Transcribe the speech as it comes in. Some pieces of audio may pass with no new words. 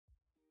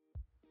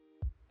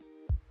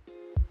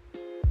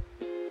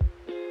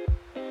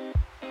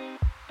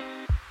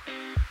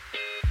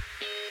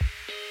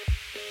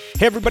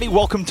Hey everybody,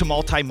 welcome to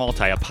Multi,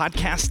 a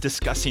podcast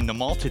discussing the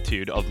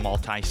multitude of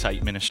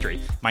multi-site ministry.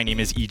 My name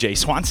is EJ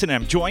Swanson,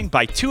 and I'm joined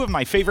by two of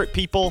my favorite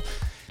people,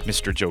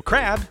 Mr. Joe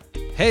Crabb.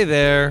 Hey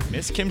there.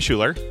 Miss Kim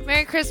Schuler.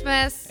 Merry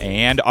Christmas.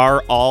 And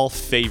our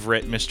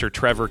all-favorite Mr.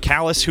 Trevor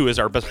Callis, who is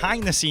our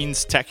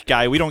behind-the-scenes tech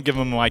guy. We don't give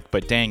him a mic,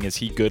 but dang, is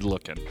he good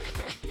looking.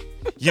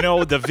 You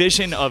know, the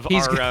vision of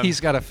He's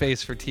got a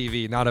face for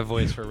TV, not a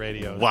voice for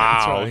radio.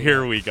 Wow,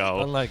 here we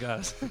go. Unlike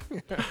us.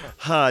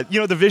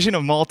 The vision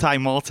of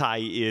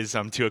Multi is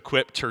to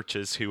equip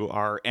churches who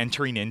are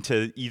entering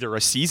into either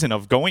a season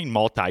of going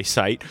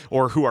multi-site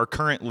or who are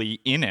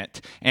currently in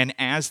it. And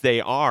as they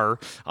are,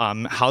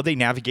 how they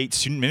navigate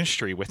student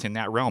ministry within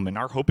that realm. And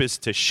our hope is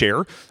to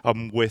share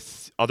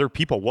with other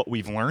people what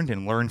we've learned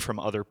and learn from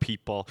other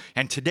people.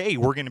 And today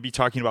we're going to be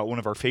talking about one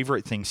of our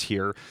favorite things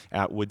here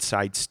at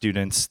Woodside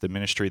Students, the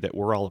ministry that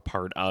we're all a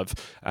part of,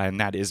 and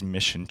that is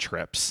mission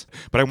trips.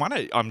 But I want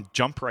to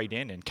jump right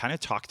in and kind of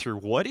talk through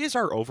what is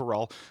our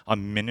overall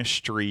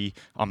ministry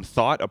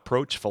thought,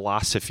 approach,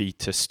 philosophy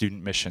to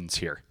student missions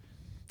here.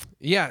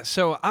 Yeah,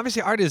 so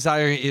obviously our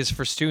desire is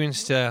for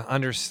students to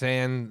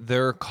understand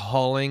their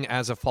calling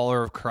as a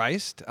follower of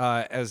Christ,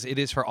 as it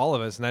is for all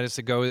of us, and that is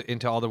to go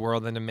into all the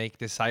world and to make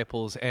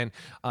disciples. And,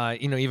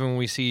 even when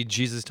we see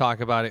Jesus talk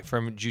about it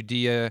from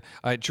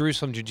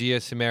Jerusalem,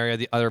 Judea, Samaria,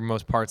 the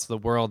othermost parts of the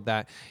world,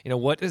 that,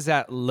 what does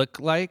that look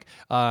like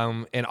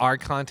in our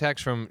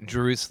context from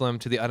Jerusalem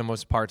to the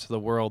uttermost parts of the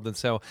world? And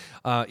so,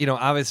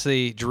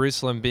 obviously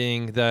Jerusalem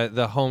being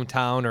the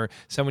hometown, or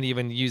someone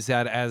even use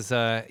that as,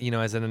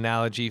 as an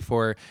analogy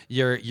for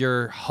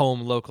your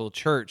home local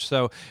church.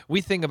 So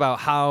we think about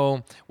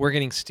how we're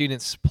getting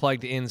students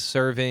plugged in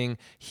serving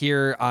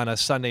here on a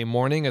Sunday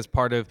morning as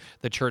part of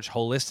the church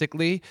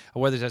holistically,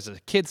 whether it's as a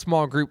kid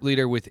small group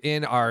leader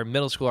within our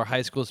middle school or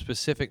high school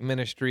specific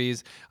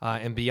ministries,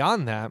 and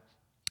beyond that,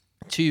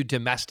 to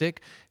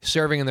domestic,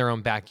 serving in their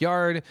own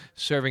backyard,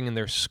 serving in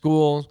their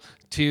school,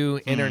 to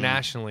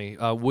internationally.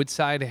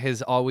 Woodside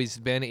has always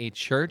been a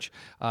church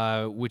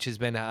which has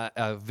been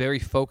very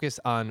focused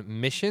on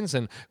missions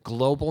and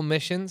global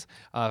missions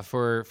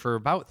for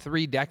about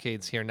 3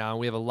 decades here now.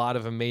 We have a lot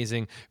of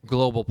amazing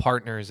global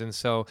partners, and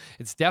so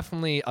it's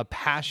definitely a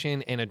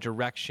passion and a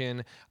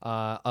direction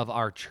of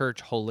our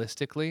church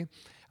holistically.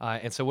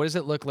 And so what does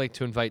it look like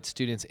to invite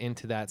students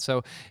into that?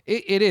 So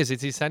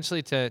it's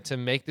essentially to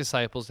make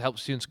disciples, to help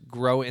students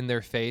grow in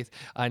their faith,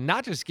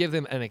 not just give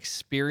them an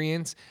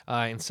experience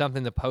and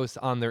something to post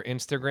on their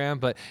Instagram,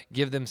 but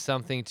give them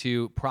something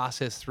to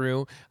process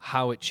through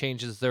how it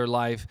changes their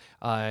life,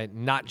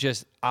 not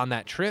just on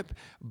that trip,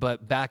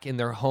 but back in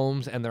their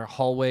homes and their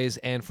hallways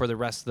and for the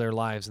rest of their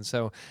lives. And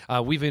so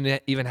we've been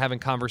even having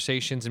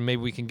conversations, and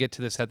maybe we can get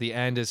to this at the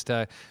end, as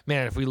to,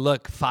 man, if we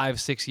look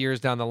 5-6 years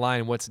down the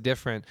line, what's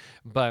different?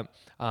 But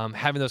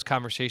having those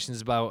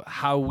conversations about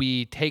how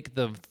we take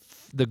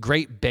the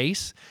great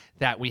base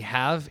that we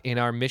have in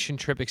our mission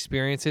trip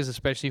experiences,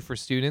 especially for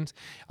students,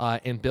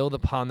 and build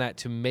upon that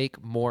to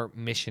make more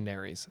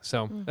missionaries.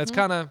 So that's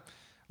kind of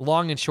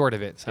long and short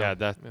of it. So,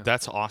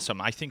 That's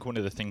awesome. I think one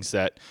of the things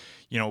that,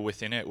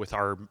 within it, with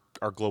our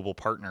global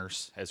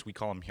partners, as we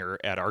call them here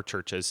at our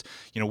churches,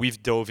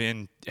 we've dove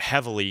in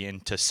heavily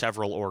into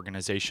several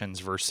organizations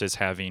versus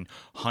having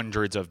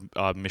hundreds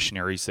of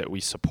missionaries that we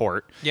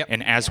support. Yep.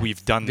 And as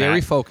we've done that.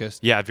 Very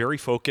focused. Yeah, very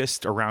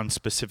focused around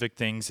specific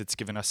things. It's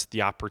given us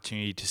the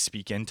opportunity to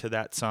speak into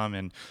that some,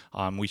 and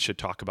we should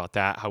talk about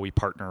that, how we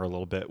partner a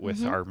little bit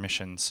with our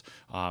missions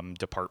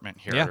department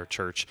here at our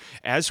church.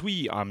 As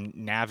we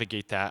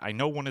navigate that, I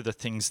know one of the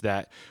things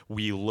that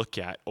we look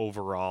at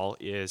overall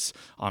is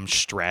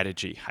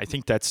strategy. I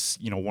think that's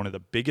one of the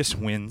biggest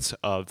wins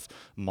of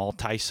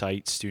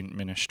multi-site student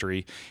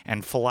ministry,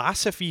 and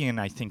philosophy and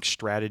I think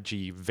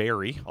strategy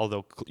vary,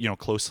 although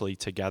closely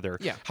together.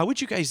 Yeah. How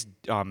would you guys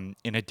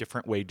in a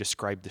different way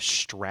describe the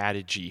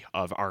strategy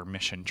of our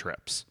mission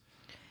trips?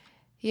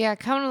 Yeah,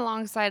 coming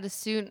alongside a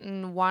student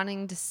and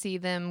wanting to see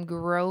them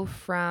grow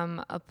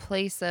from a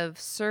place of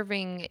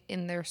serving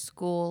in their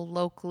school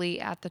locally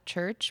at the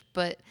church,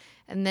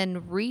 and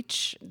then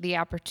reach the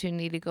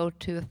opportunity to go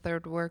to a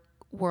third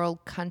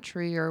world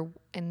country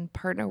and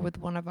partner with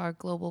one of our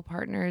global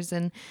partners.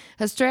 And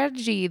a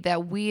strategy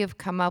that we have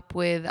come up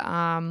with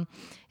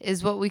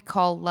is what we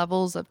call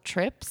levels of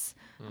trips.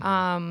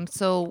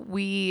 So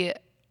we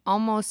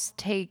almost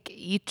take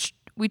each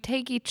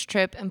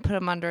trip and put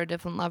them under a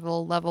different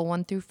level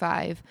 1 through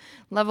 5.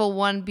 Level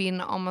 1 being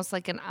almost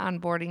like an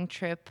onboarding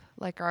trip,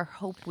 like our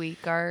Hope Week.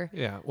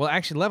 Well,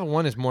 actually, level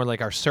 1 is more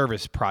like our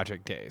service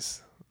project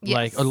days. Yes.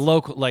 Like a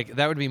local, like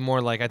that would be more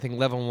like, I think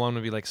level 1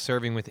 would be like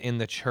serving within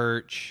the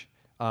church.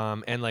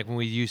 And like when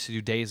we used to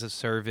do days of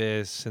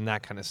service and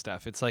that kind of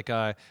stuff. It's like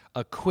a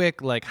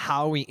quick, like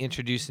how are we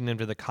introducing them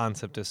to the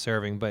concept of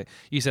serving? But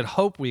you said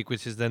Hope Week,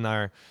 which is then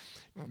our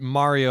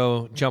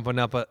Mario jumping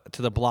up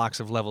to the blocks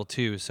of level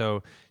 2.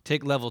 So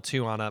take level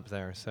 2 on up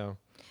there. So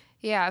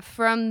yeah,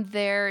 from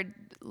there,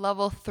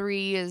 level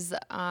 3 is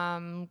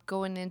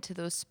going into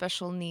those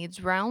special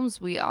needs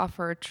realms. We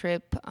offer a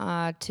trip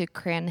to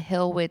Cran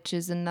Hill, which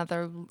is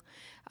another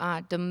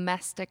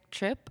domestic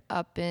trip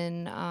up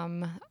in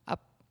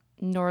up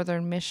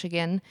northern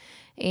Michigan,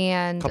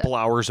 and Couple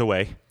hours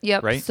away.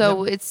 yep. Right.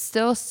 So it's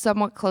still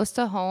somewhat close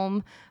to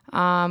home,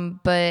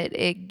 but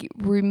it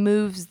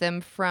removes them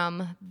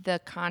from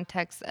the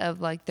context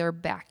of like their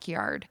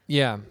backyard.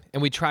 Yeah,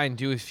 and we try and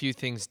do a few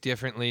things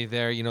differently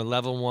there.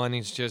 Level 1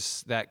 is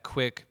just that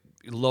quick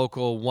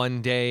local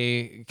 1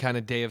 day kind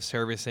of day of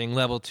servicing.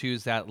 Level 2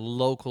 is that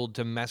local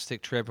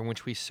domestic trip in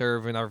which we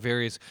serve in our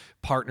various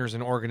partners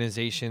and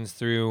organizations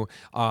through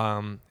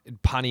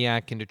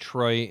Pontiac and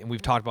Detroit. And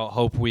we've talked about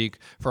Hope Week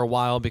for a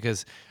while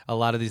because a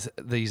lot of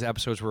these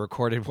episodes were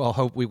recorded while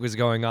Hope Week was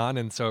going on,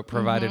 and so it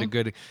provided a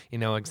good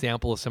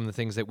example of some of the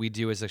things that we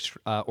do as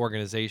a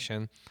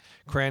organization.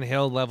 Cran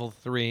Hill, level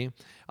 3.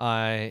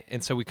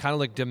 And so we kind of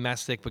look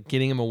domestic, but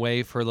getting them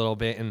away for a little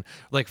bit. And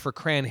like for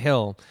Cran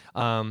Hill,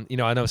 I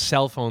know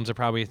cell phones are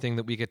probably a thing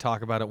that we could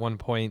talk about at one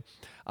point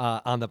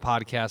on the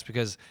podcast,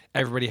 because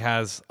everybody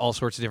has all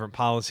sorts of different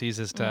policies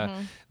as to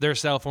their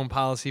cell phone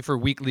policy for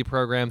weekly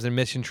programs and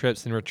mission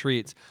trips and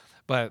retreats.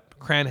 But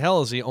Cran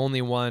Hill is the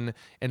only one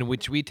in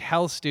which we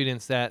tell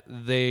students that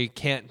they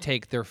can't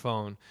take their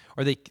phone,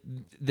 or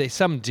they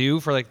some do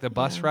for like the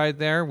bus ride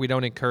there. We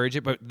don't encourage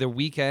it, but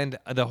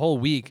the whole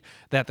week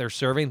that they're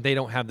serving, they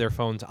don't have their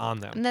phones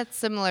on them. And that's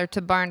similar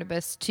to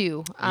Barnabas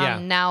too. Yeah.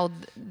 Now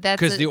that's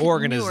Because the newer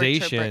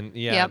organization, trip,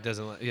 it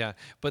doesn't,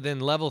 But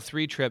then level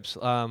 3 trips.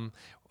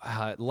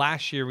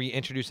 Last year we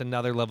introduced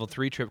another level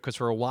 3 trip because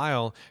for a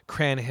while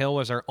Cran Hill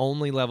was our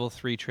only level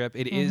 3 trip.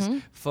 It is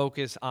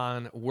focused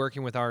on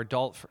working with our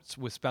adults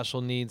with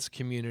special needs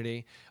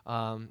community.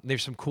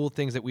 There's some cool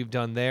things that we've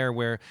done there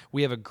where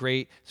we have a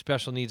great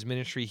special needs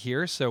ministry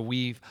here, so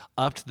we've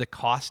upped the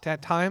cost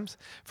at times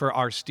for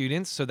our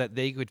students so that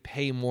they could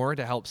pay more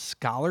to help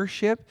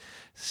scholarship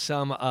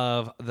some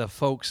of the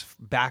folks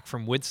back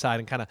from Woodside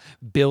and kind of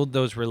build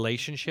those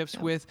relationships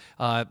with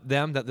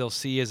them that they'll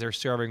see as they're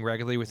serving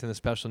regularly within the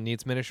special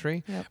needs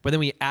ministry. But then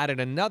we added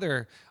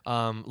another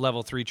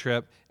level 3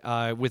 trip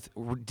with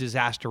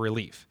disaster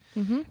relief.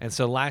 And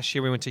so last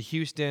year we went to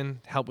Houston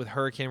to help with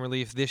hurricane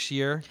relief. This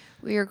year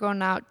we are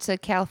going out to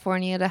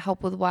California to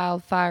help with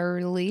wildfire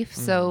relief.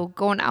 So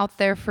going out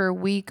there for a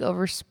week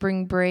over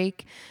spring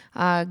break,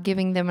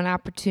 giving them an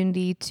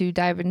opportunity to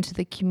dive into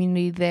the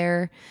community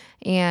there.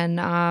 And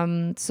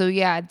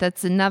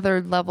that's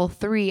another level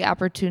 3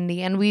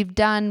 opportunity. And we've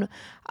done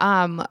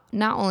not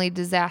only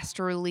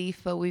disaster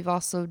relief, but we've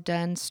also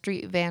done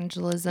street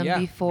evangelism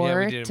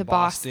before we did to in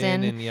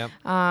Boston. And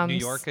New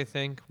York, I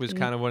think, was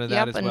kind of one of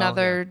that as well.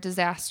 Another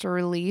disaster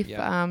relief.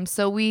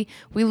 So we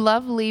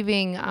love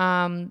leaving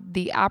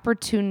the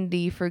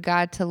opportunity for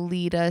God to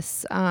lead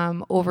us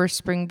over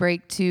spring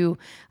break to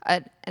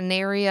an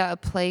area, a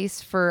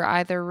place for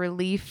either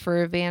relief,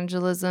 for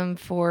evangelism,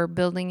 for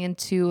building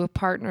into a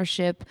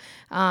partnership.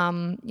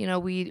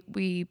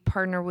 We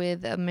partner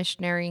with a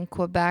missionary in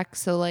Quebec,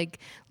 so like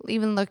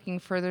even looking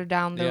further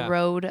down the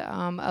road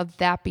of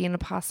that being a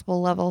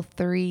possible level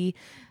 3.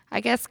 I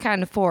guess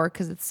kind of 4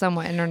 because it's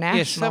somewhat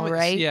international,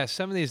 right? Yeah,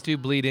 some of these do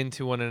bleed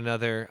into one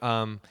another.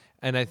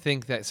 And I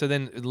think that, so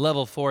then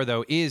level 4,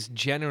 though, is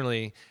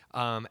generally,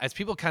 as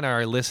people kind of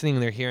are listening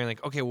and they're hearing,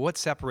 like, okay, well, what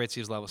separates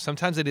these levels?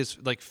 Sometimes it is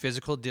like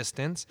physical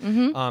distance.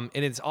 And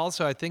it's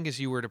also, I think, as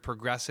you were to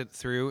progress it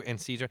through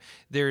and see,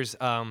 there's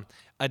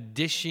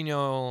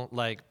additional,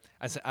 like,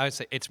 I would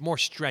say it's more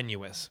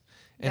strenuous.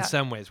 In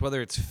some ways,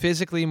 whether it's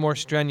physically more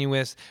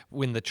strenuous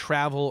when the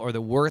travel or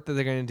the work that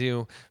they're going to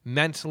do,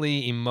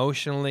 mentally,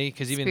 emotionally,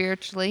 because even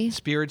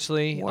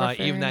spiritually,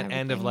 even that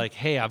end of like,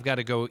 hey, I've got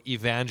to go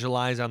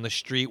evangelize on the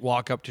street,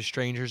 walk up to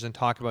strangers and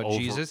talk about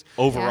Jesus.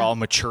 Overall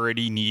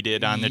maturity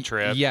needed on the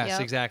trip. Yes,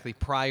 exactly.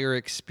 Prior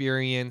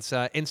experience.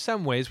 In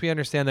some ways, we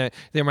understand that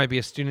there might be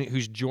a student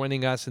who's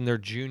joining us in their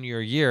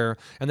junior year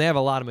and they have a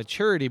lot of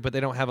maturity, but they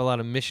don't have a lot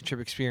of mission trip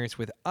experience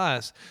with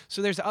us.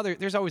 So there's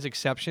always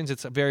exceptions.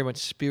 It's very much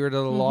spirit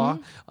of the law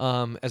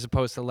as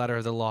opposed to letter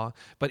of the law.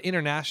 But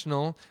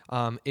international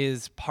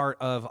is part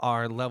of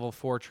our level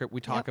 4 trip.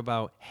 We talk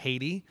about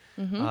Haiti.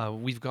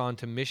 We've gone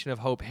to Mission of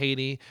Hope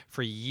Haiti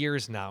for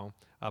years now.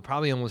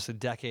 Probably almost a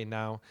decade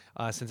now,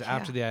 since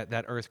after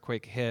that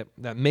earthquake hit,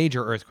 that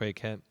major earthquake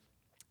hit.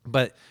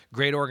 But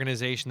great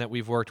organization that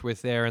we've worked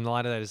with there, and a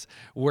lot of that is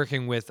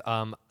working with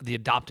the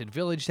adopted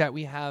village that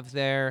we have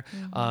there,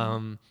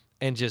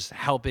 and just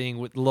helping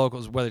with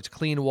locals, whether it's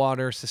clean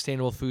water,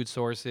 sustainable food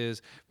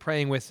sources,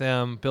 praying with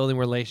them, building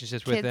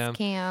relationships with them.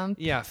 Camp.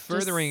 Yeah,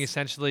 furthering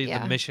essentially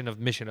the mission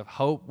of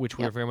Hope, which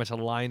we're very much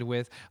aligned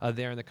with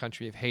there in the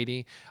country of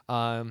Haiti.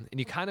 And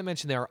you kind of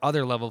mentioned there are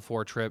other level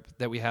 4 trip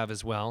that we have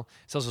as well.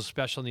 It's also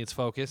special needs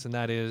focus, and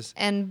that is...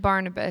 And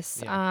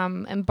Barnabas.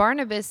 And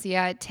Barnabas,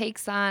 it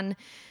takes on...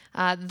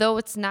 though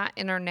it's not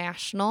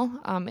international,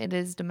 it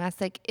is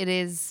domestic. It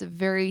is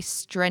very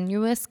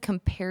strenuous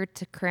compared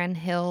to Cran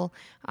Hill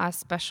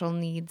special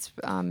needs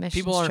mission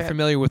People aren't trip.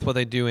 familiar with what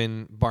they do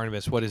in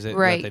Barnabas. What is it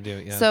that they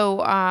do? Yeah.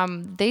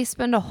 So they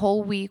spend a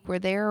whole week where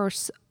they're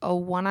a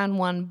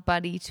one-on-one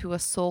buddy to a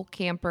soul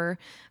camper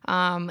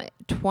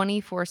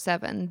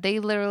 24/7. They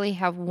literally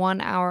have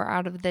 1 hour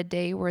out of the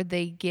day where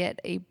they get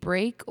a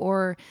break,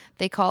 or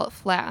they call it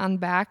flat on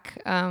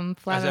back.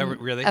 Flat on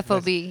really?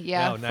 FOB, Nice.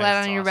 yeah, Oh, nice. flat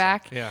on That's your awesome.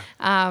 back. Yeah.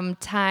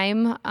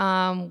 Time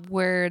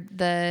where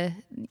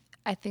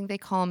I think they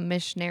call them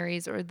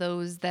missionaries, or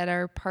those that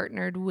are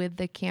partnered with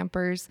the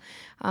campers,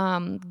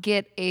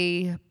 get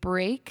a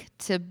break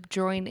to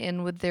join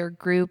in with their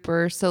group.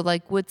 Or so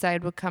like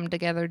Woodside would come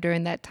together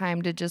during that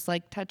time to just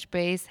like touch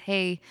base.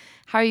 Hey,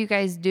 how are you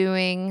guys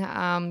doing?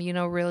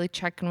 Really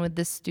checking with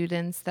the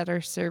students that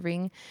are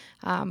serving.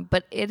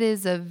 But it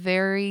is a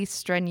very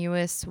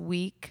strenuous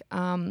week.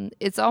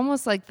 It's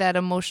almost like that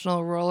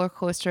emotional roller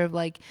coaster of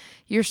like,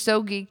 you're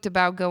so geeked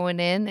about going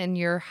in and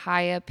you're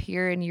high up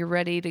here and you're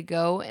ready to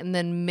go. And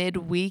then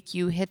midweek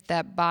you hit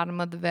that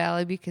bottom of the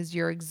valley because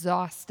you're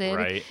exhausted.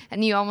 Right.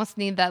 And you almost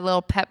need that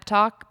little pep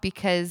talk,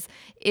 because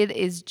it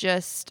is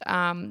just,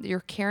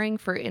 you're caring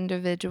for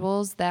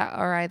individuals that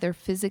are either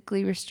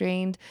physically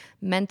restrained,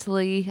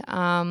 mentally,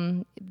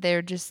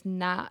 they're just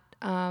not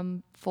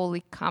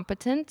fully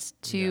competent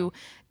to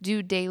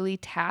do daily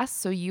tasks.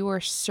 So you are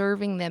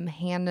serving them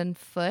hand and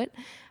foot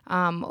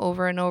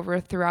over and over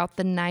throughout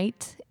the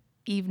night,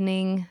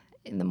 evening,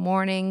 in the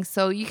morning.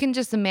 So you can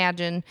just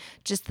imagine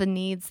just the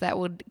needs that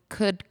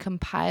could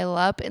compile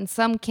up, and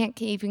some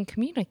can't even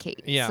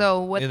communicate. Yeah.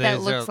 So what And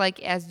that looks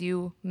like as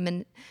you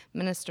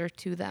minister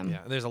to them.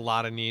 Yeah, there's a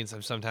lot of needs,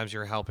 and sometimes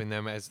you're helping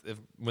them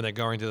when they're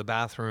going to the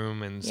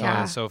bathroom and so on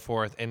Yeah. and so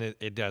forth. And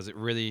it does.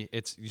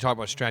 You talk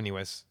about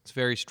strenuous. It's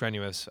very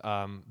strenuous,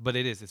 but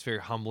it's very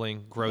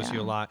humbling, grows you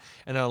a Yeah. lot.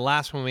 And then the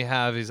last one we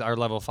have is our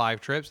level 5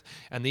 trips,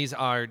 and these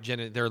are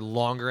they're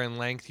longer in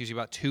length, usually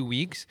about 2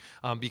 weeks,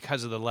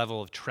 because of the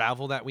level of travel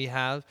that we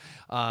have.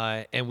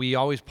 And we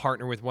always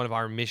partner with one of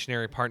our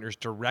missionary partners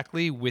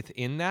directly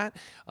within that.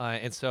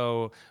 And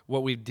so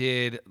what we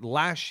did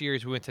last year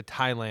is we went to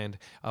Thailand.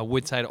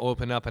 Woodside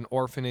opened up an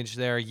orphanage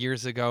there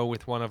years ago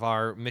with one of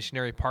our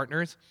missionary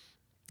partners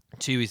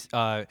to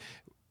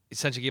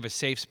essentially give a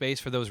safe space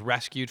for those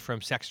rescued from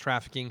sex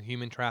trafficking,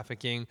 human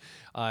trafficking,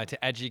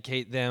 to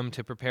educate them,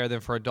 to prepare them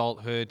for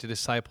adulthood, to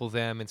disciple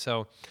them. And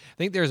so I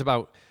think there's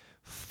about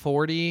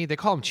 40, they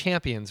call them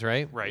champions,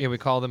 right? Right. Yeah, we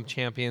call them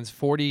champions.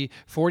 40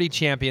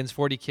 champions,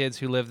 40 kids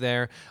who live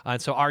there.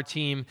 And so our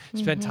team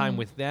spent time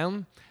with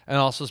them, and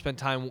also spent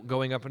time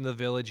going up into the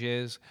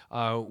villages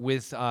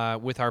with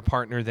our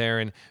partner there,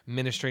 and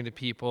ministering to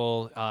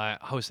people,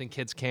 hosting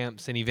kids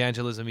camps and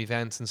evangelism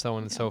events and so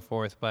on and so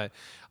forth. But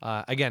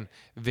again,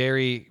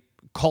 very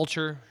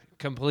culture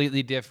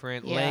completely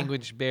different, Yeah.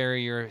 language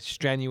barrier,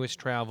 strenuous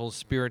travels,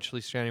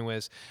 spiritually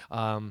strenuous.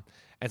 And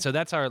so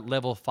that's our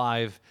level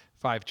 5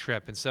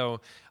 trip. And so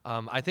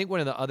I think one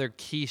of the other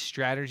key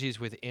strategies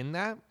within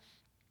that,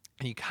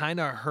 you kind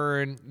of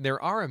heard,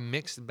 there are a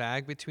mixed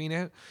bag between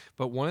it,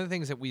 but one of the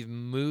things that we've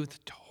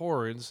moved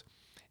towards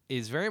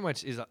is very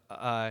much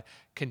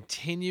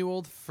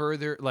continual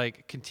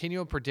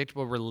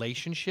predictable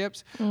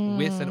relationships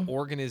with an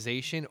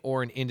organization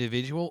or an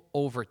individual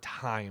over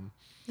time.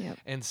 Yep.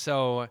 And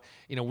so,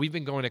 we've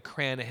been going to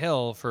Cran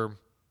Hill for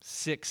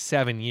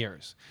 6-7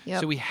 years.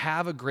 Yep. So we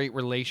have a great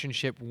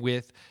relationship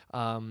with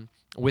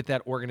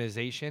that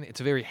organization. It's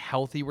a very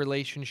healthy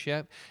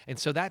relationship. And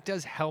so that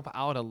does help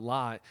out a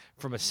lot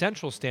from a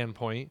central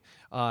standpoint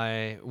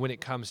when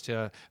it comes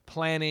to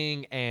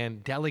planning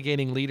and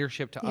delegating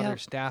leadership to other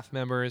staff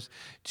members,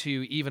 to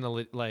even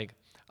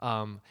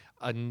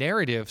a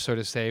narrative, so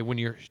to say, when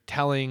you're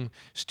telling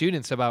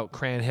students about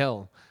Cran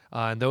Hill.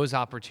 And those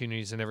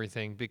opportunities and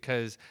everything,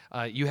 because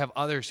you have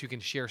others who can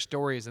share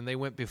stories, and they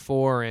went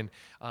before, and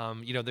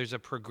there's a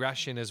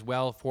progression as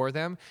well for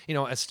them.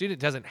 A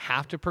student doesn't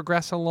have to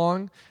progress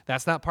along.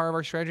 That's not part of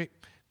our strategy.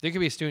 There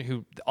could be a student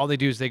who all they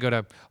do is they go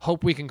to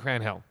Hope Week in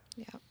Cran Hill.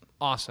 Yeah.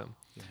 Awesome.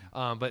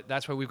 But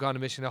that's why we've gone to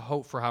Mission to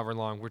Hope for however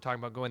long. We're talking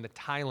about going to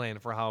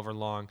Thailand for however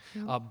long.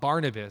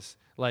 Barnabas,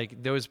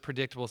 like those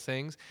predictable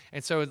things.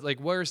 And so it's like,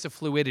 where's the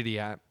fluidity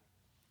at?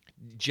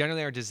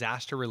 Generally, our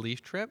disaster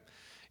relief trip,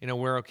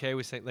 we're okay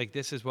with saying, like,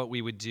 this is what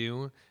we would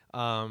do.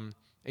 And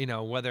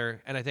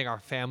I think our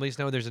families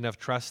know there's enough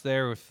trust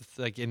there. If,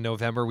 like, in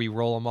November, we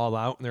roll them all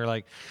out, and they're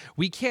like,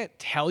 we can't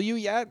tell you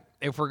yet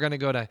if we're going to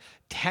go to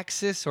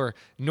Texas or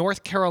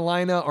North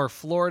Carolina or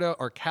Florida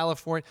or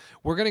California.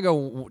 We're going to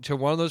go to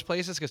one of those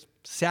places because,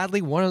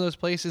 sadly, one of those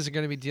places are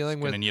going to be dealing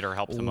with need our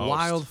help the most.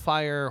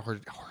 wildfire or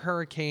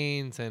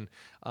hurricanes. And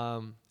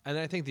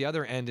I think the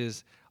other end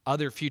is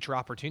other future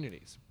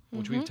opportunities,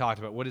 which we've talked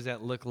about. What does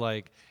that look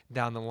like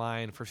down the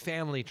line for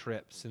family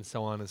trips and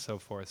so on and so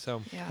forth?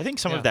 So I think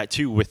some of that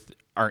too with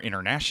our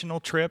international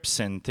trips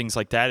and things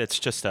like that. It's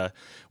just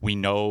we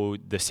know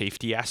the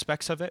safety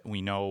aspects of it.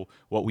 We know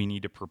what we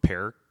need to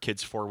prepare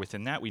kids for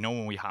within that. We know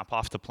when we hop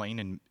off the plane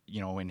and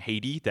in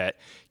Haiti that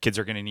kids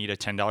are going to need a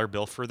 $10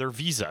 bill for their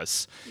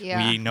visas.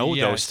 Yeah. We know those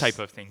Yes. type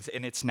of things.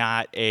 And it's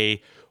not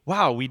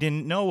wow, we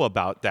didn't know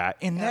about that.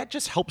 And that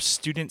just helps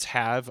students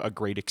have a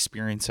great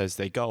experience as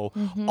they go,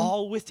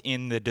 all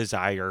within the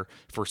desire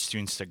for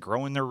students to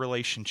grow in their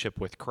relationship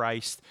with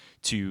Christ,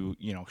 to,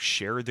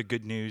 share the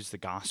good news, the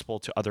gospel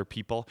to other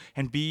people,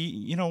 and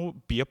be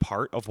a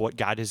part of what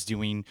God is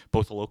doing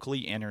both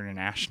locally and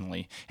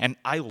internationally. And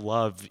I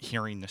love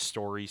hearing the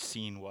stories,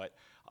 seeing what,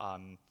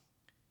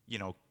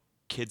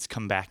 kids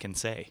come back and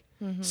say,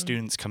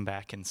 students come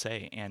back and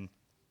say. And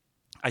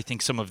I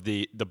think some of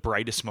the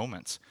brightest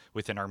moments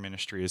within our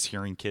ministry is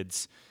hearing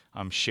kids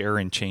share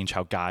and change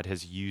how God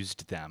has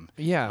used them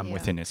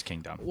within his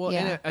kingdom. Well,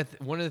 Yeah. and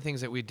one of the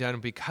things that we've done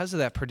because of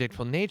that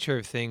predictable nature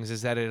of things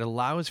is that it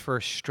allows for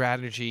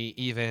strategy.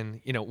 Even,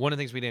 one of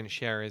the things we didn't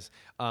share is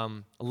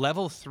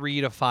level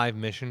 3 to 5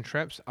 mission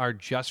trips are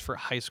just for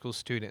high school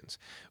students.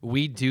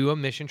 We do a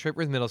mission trip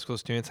with middle school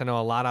students. I know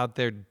a lot out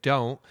there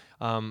don't.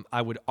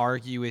 I would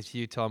argue with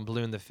you till I'm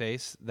blue in the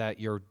face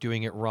that you're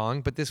doing it wrong,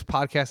 but this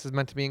podcast is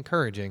meant to be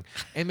encouraging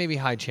and maybe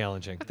high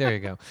challenging. There you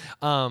go.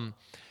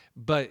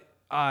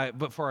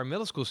 But for our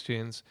middle school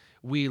students,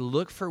 we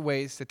look for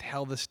ways to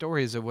tell the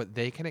stories of what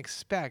they can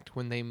expect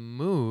when they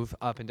move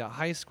up into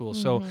high school.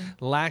 So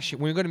last year,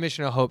 when we go to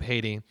Mission of Hope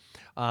Haiti,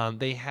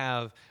 they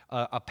have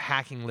a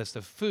packing list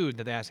of food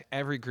that they ask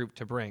every group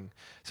to bring.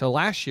 So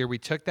last year, we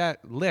took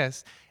that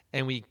list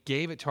and we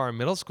gave it to our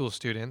middle school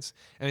students,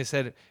 and we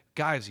said,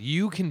 guys,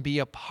 you can be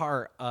a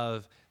part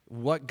of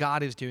what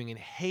God is doing in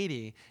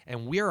Haiti,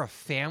 and we're a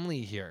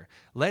family here.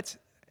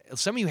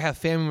 Some of you have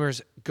family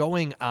members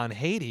going on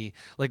Haiti.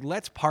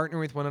 Let's partner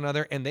with one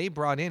another. And they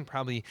brought in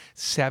probably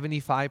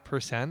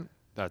 75%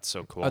 That's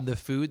so cool. of the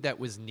food that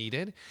was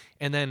needed.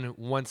 And then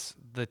once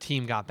the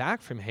team got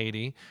back from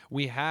Haiti,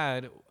 we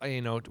had,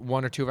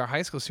 one or two of our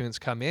high school students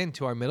come in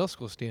to our middle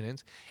school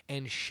students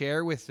and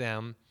share with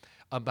them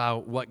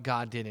about what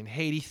God did in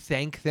Haiti,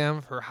 thank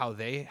them for how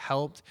they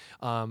helped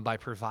by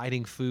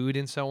providing food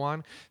and so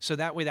on. So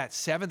that way that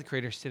 7th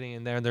grader sitting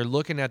in there and they're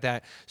looking at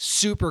that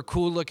super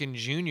cool looking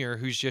junior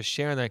who's just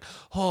sharing, like,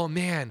 oh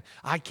man,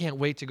 I can't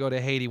wait to go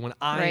to Haiti when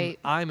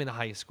I'm in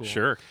high school.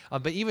 Sure.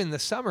 But even the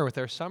summer with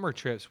our summer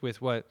trips,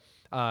 with what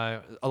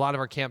a lot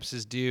of our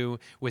campuses do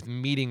with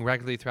meeting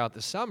regularly throughout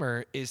the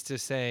summer, is to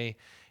say,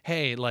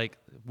 hey,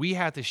 we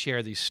have to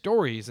share these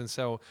stories. And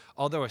so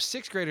although a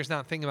 6th grader's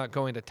not thinking about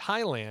going to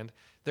Thailand,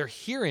 they're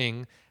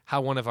hearing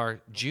how one of our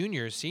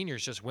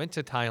seniors just went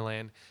to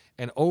Thailand.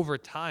 And over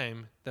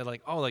time, they're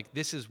like, oh,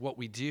 this is what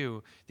we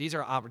do. These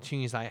are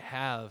opportunities I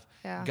have.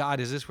 Yeah. God,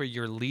 is this where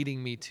you're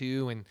leading me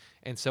to?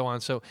 And so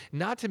on. So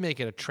not to make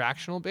it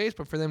attractional based,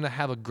 but for them to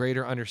have a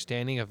greater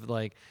understanding of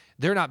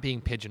they're not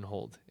being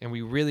pigeonholed. And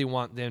we really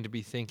want them to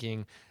be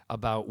thinking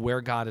about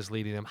where God is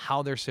leading them,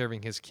 how they're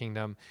serving his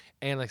kingdom.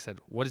 And like I said,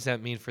 what does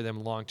that mean for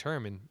them long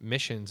term in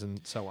missions and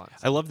so on?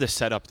 I love the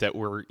setup that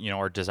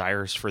our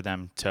desires for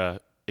them to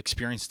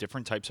experience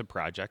different types of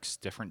projects,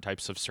 different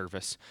types of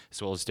service,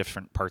 as well as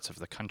different parts of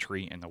the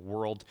country and the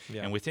world.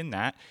 Yeah. And within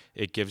that,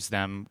 it gives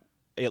them,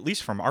 at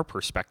least from our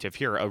perspective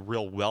here, a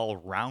real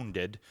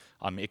well-rounded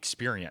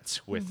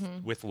experience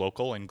with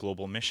local and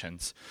global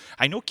missions.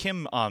 I know,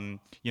 Kim,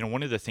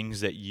 one of the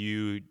things that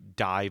you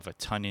dive a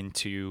ton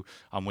into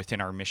within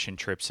our mission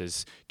trips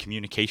is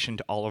communication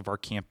to all of our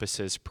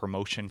campuses,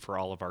 promotion for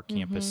all of our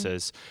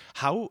campuses.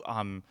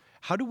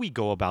 How do we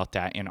go about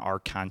that in our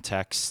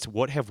context?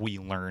 What have we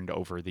learned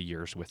over the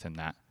years within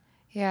that?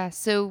 Yeah,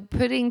 so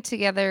putting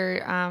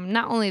together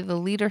not only the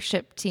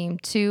leadership team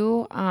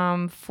too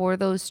for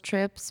those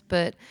trips,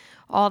 but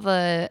all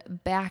the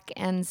back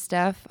end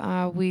stuff.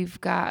 We've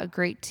got a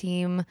great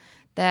team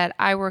that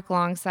I work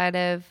alongside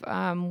of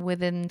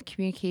within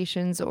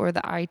communications or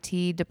the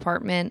IT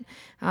department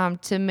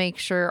to make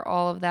sure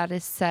all of that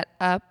is set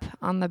up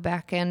on the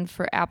back end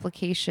for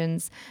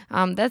applications.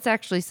 That's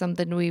actually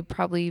something we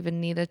probably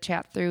even need to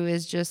chat through,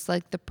 is just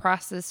the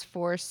process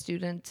for a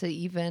student to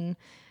even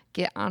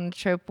get on a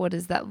trip. What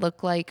does that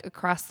look like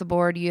across the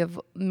board? You have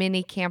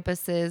many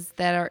campuses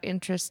that are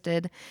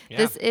interested. Yeah.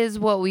 This is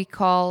what we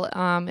call,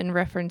 in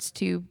reference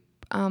to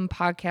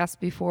podcast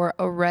before,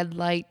 a red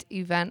light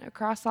event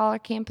across all our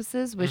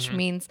campuses, which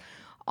means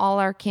all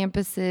our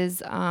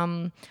campuses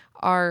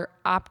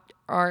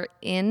are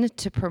in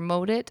to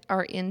promote it,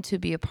 are in to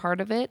be a part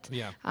of it.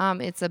 Yeah.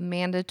 It's a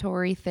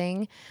mandatory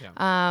thing.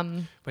 Yeah.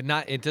 But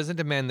it doesn't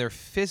demand their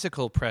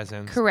physical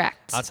presence.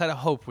 Correct. Outside of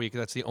Hope Week,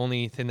 that's the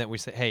only thing that we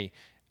say, hey,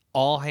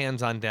 all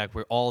hands on deck.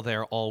 We're all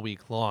there all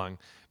week long,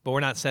 but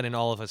we're not sending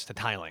all of us to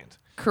Thailand.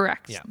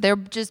 Correct. Yeah. They're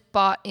just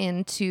bought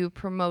into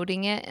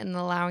promoting it and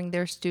allowing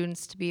their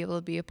students to be able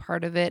to be a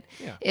part of it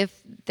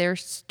if their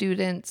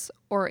students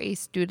or a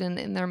student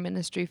in their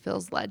ministry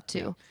feels led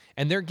to.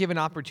 And they're given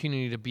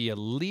opportunity to be a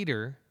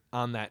leader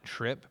on that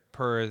trip,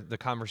 per the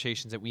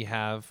conversations that we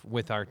have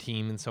with our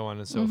team and so on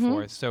and so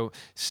forth. So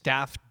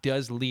staff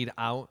does lead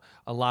out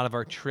a lot of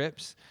our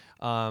trips.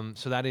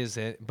 So that is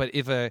it. But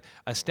if a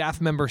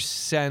staff member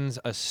sends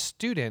a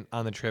student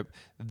on the trip,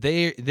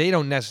 they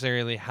don't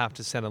necessarily have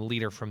to send a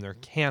leader from their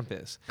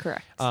campus.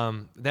 Correct.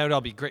 That would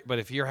all be great. But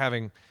if you're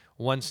having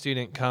one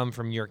student come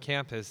from your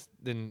campus,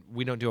 then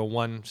we don't do a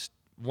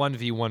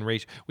 1v1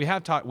 ratio.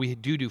 We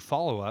do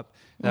follow-up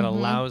that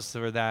allows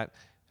for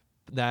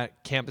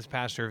that campus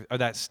pastor or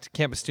that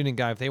campus student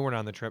guy, if they weren't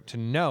on the trip, to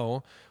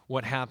know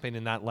what happened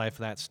in that life of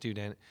that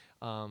student,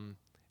 and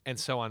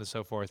so on and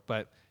so forth.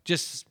 But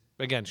just,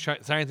 again,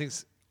 trying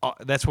things,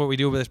 that's what we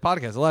do with this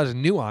podcast. A lot of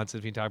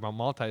nuances we talk about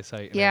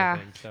multi-site and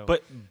everything. So.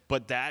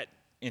 But that,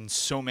 in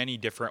so many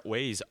different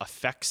ways,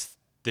 affects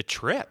the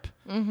trip.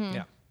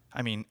 Yeah.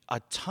 I mean, a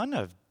ton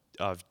of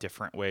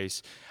different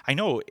ways. I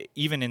know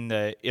even in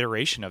the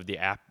iteration of the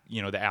app,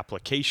 the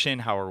application,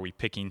 how are we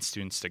picking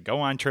students to go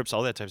on trips,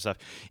 all that type of stuff.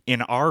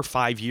 In our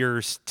 5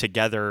 years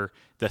together,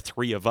 the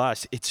three of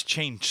us, it's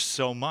changed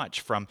so much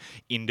from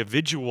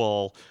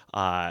individual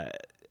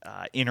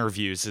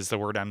interviews is the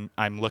word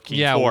I'm looking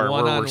for,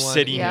 where we're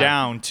sitting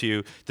down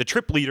to the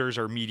trip leaders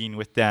are meeting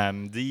with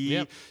them,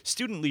 the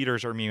student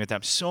leaders are meeting with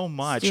them, so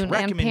much student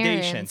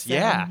recommendations.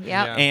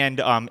 And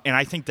And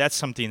I think that's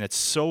something that's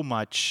so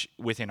much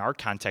within our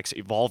context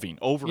evolving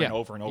over and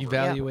over and over.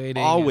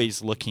 Evaluating.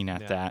 Always looking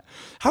at that.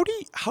 How do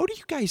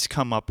you guys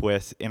come up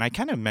with, and I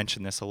kind of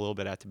mentioned this a little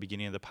bit at the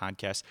beginning of the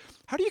podcast,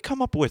 how do you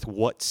come up with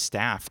what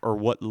staff or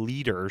what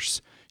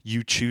leaders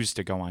you choose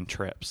to go on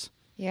trips?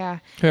 Yeah.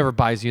 Whoever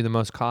buys you the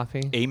most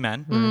coffee.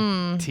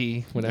 Amen.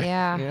 Tea, whatever.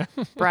 Yeah.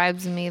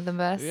 Bribes me the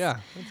best. Yeah,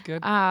 that's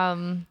good.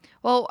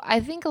 Well, I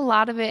think a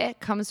lot of it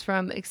comes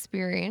from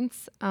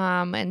experience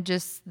and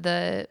just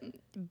the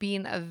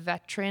being a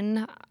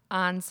veteran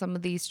on some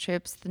of these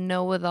trips, the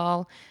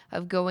know-it-all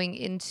of going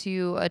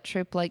into a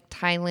trip like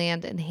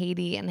Thailand and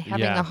Haiti and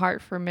having a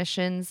heart for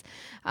missions.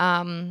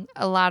 A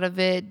lot of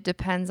it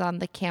depends on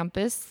the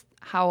campus,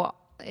 how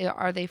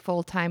are they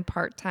full-time,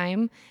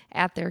 part-time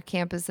at their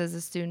campus as a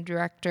student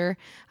director?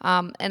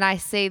 And I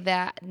say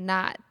that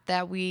not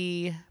that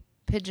we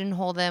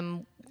pigeonhole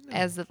them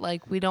as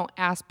like we don't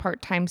ask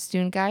part-time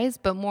student guys,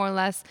 but more or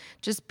less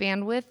just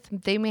bandwidth.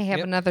 They may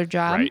have another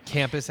job. Right.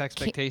 Campus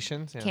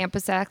expectations.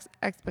 Campus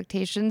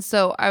expectations.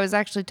 So I was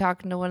actually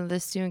talking to one of the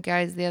student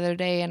guys the other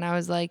day, and I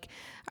was like,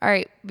 all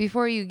right,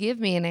 before you give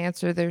me an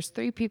answer, there's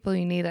 3 people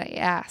you need to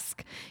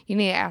ask. You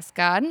need to ask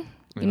God.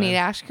 You need to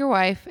ask your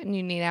wife, and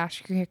you need to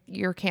ask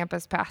your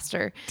campus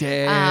pastor.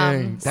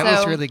 Dang, that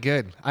was really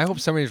good. I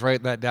hope somebody's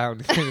writing that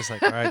down. It's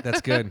like, all right,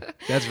 that's good.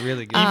 That's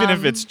really good. Even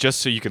if it's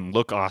just so you can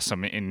look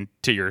awesome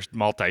into your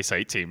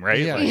multi-site team, right?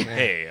 Yeah. Like,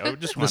 hey, I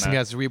just want Listen,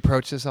 guys, as we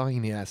approach this all, you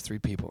need to ask 3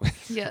 people.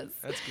 Yes.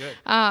 That's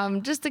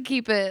good. Just to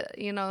keep it,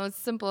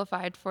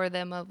 simplified for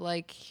them of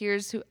like,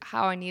 here's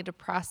how I need to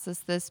process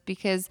this,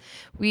 because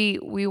we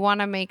want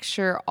to make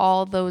sure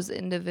all those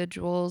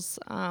individuals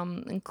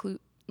include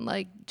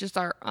like just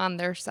are on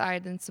their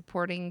side and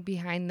supporting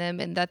behind them,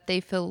 and that they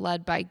feel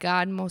led by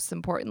God, most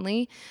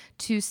importantly,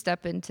 to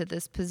step into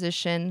this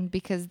position,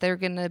 because they're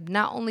going to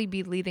not only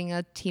be leading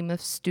a team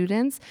of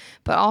students,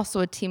 but also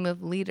a team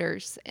of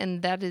leaders.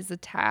 And that is a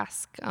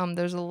task.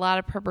 There's a lot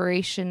of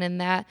preparation in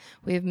that.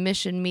 We have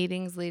mission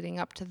meetings leading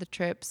up to the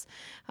trips.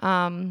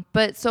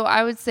 But so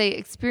I would say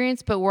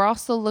experience, but we're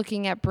also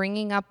looking at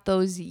bringing up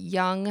those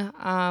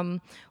young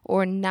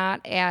or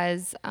not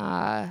as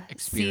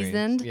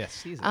seasoned. Yes,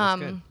 seasoned. That's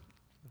good.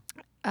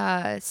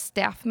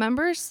 Staff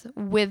members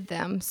with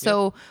them.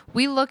 So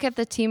we look at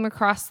the team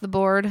across the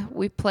board.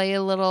 We play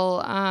a little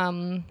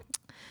a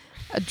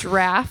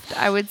draft,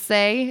 I would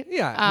say.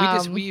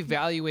 Yeah, we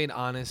evaluate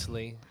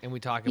honestly, and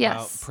we talk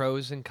about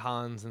pros and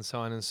cons and so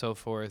on and so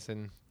forth,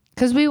 and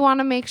because we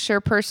want to make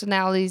sure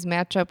personalities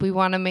match up. We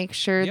want to make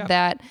sure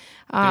that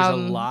there's a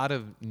lot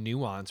of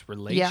nuance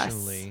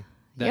relationally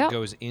that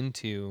goes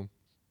into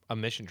a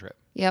mission trip.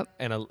 Yep.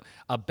 And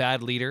a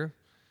bad leader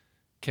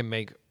can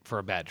make for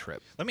a bad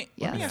trip. Let me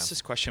ask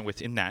this question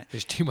within that.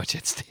 There's too much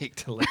at stake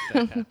to let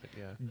that happen.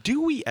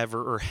 Do we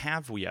ever, or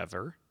have we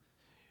ever,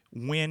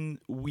 when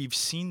we've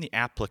seen the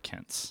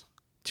applicants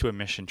to a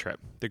mission trip,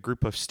 the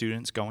group of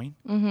students going,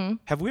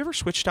 have we ever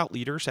switched out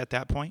leaders at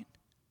that point?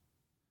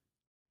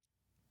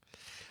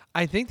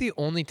 I think the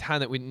only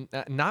time that we,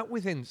 not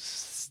within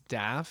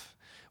staff,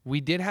 we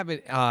did have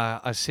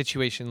a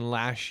situation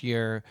last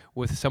year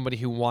with somebody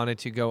who wanted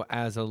to go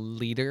as a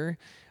leader.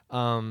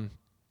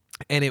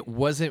 And it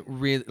wasn't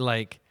really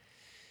like,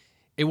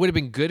 it would have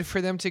been good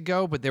for them to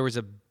go, but there was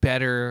a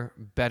better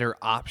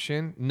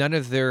option. None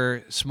of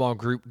their small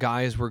group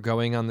guys were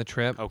going on the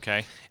trip.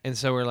 Okay. And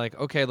so we're like,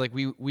 okay, like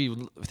we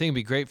think it'd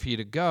be great for you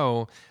to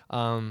go,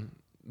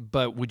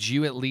 but would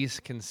you at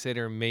least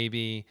consider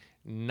maybe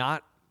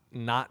not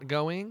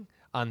going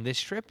on this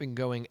trip and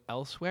going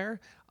elsewhere,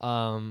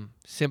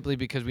 simply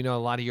because we know a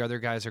lot of your other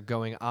guys are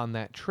going on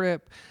that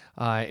trip.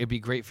 It'd be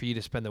great for you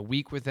to spend the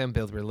week with them,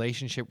 build a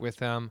relationship with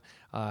them,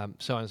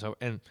 so on and so.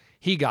 And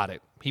he got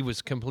it. He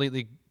was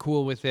completely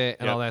cool with it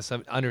and all that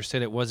stuff.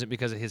 Understood it wasn't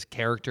because of his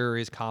character or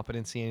his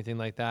competency, anything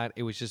like that.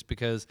 It was just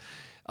because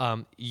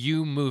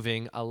you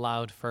moving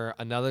allowed for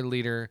another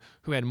leader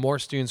who had more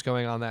students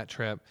going on that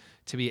trip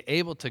to be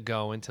able to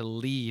go and to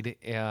lead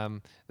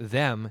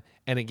them,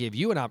 and it gave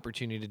you an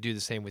opportunity to do the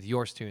same with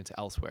your students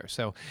elsewhere.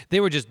 So they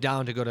were just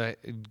down to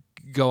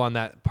go on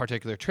that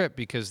particular trip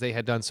because they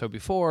had done so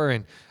before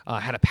and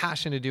had a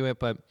passion to do it,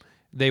 but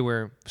they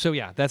were, so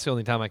yeah, that's the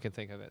only time I can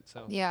think of it.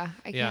 So Yeah,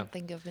 I can't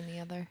think of any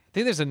other. I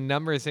think there's a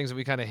number of things that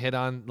we kind of hit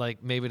on,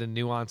 like maybe to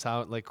nuance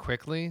out like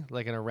quickly,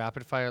 like in a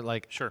rapid fire,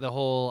 like the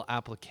whole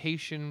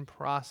application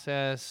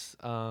process.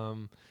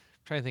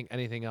 Trying to think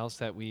anything else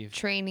that we've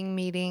Training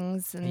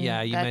meetings and you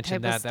that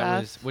mentioned type of that.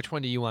 stuff. Was which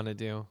one do you want to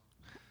do?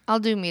 I'll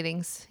do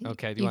meetings.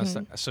 Okay, do you want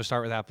to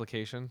start with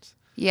applications?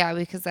 Yeah,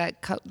 because that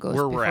goes Where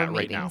before we're at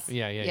meetings. right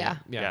now. Yeah.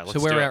 let's So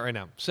where do we're it. at right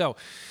now. So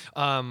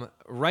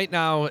right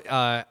now,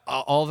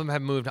 all of them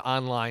have moved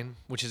online,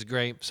 which is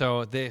great.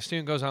 So the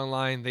student goes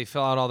online, they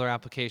fill out all their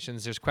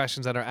applications. There's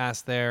questions that are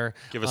asked there.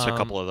 Give us a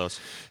couple of those.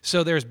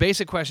 So there's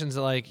basic questions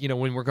like,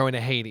 when we're going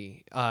to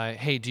Haiti,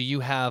 hey, do you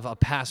have a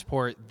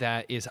passport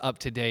that is up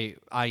to date,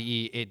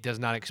 i.e. it does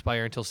not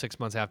expire until 6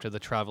 months after the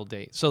travel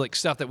date? So like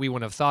stuff that we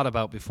wouldn't have thought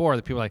about before,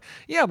 that people are like,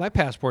 yeah, my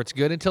passport's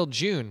good until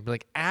June.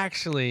 Like,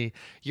 actually,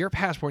 your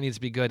passport needs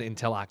to be good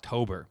until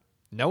October.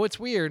 No, it's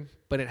weird,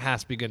 but it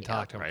has to be good until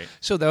October. Right.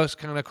 So those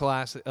kind of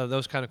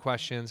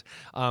questions,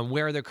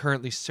 where they're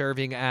currently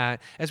serving at,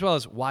 as well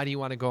as why do you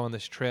want to go on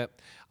this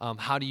trip?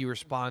 How do you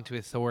respond to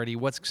authority?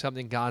 What's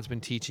something God's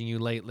been teaching you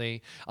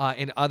lately?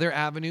 In other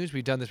avenues,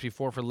 we've done this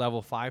before for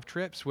level 5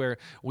 trips where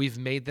we've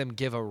made them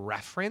give a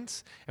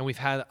reference, and we've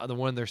had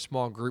one of their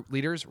small group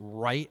leaders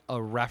write a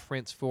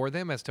reference for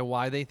them as to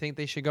why they think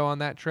they should go on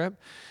that trip.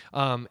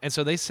 And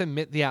so they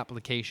submit the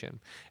application.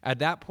 At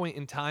that point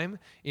in time,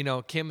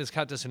 Kim has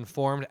kept us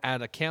informed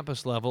at a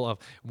campus level of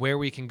where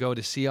we can go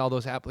to see all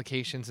those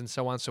applications and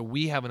so on. So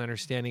we have an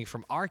understanding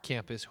from our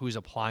campus who's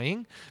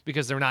applying,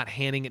 because they're not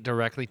handing it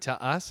directly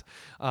to us.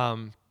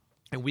 And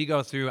we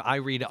go through, I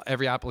read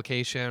every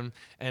application,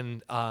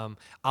 and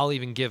I'll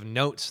even give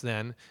notes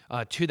then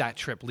to that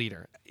trip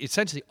leader.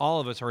 Essentially, all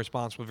of us are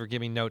responsible for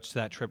giving notes to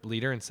that trip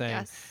leader and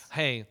saying,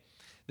 hey,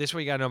 this is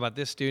what you got to know about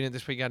this student.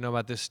 This is what you got to know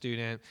about this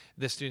student.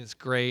 This student's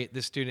great.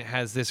 This student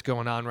has this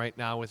going on right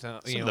now with Some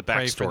of the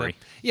pray for them. backstory.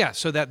 Yeah,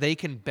 so that they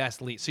can best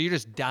lead. So you're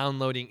just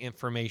downloading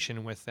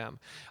information with them,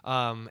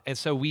 and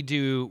so we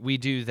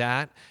do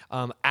that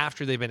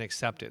after they've been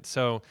accepted.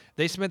 So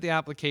they submit the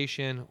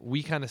application,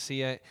 we kind of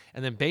see it,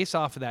 and then based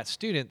off of that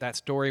student, that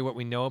story, what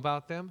we know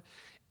about them,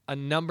 a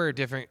number of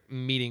different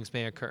meetings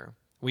may occur.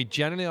 We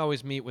generally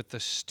always meet with the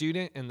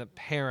student and the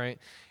parent.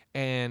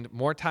 And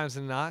more times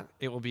than not,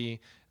 it will be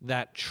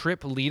that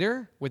trip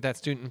leader with that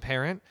student and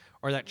parent,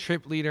 or that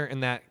trip leader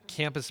and that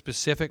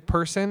campus-specific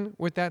person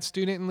with that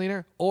student and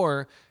leader,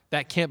 or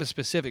that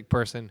campus-specific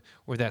person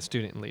with that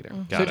student and leader.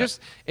 So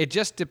it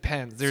just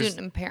depends. Student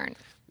and parent.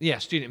 Yeah,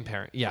 student and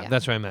parent. Yeah,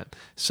 that's what I meant.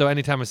 So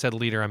anytime I said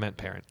leader, I meant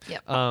parent.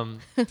 Yep.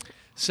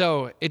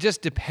 So it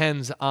just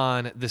depends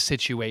on the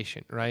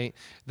situation, right?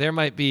 There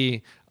might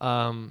be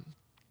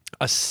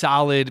a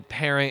solid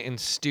parent and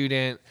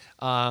student,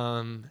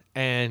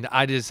 and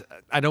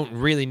I don't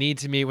really need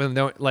to meet with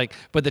them.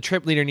 But the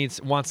trip leader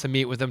wants to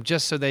meet with them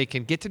just so they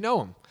can get to know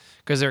them,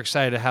 because they're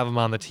excited to have them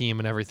on the team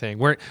and everything.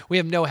 We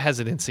have no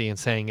hesitancy in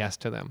saying yes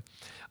to them.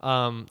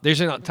 There's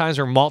times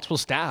where multiple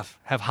staff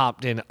have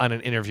hopped in on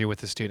an interview with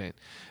the student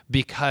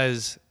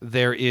because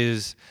there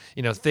is,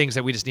 things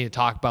that we just need to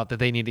talk about that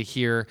they need to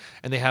hear,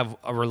 and they have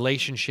a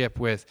relationship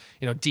with,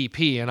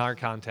 DP in our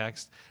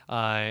context.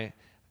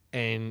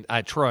 And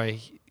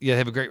Troy, they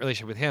have a great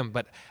relationship with him,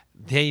 but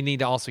they need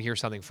to also hear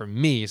something from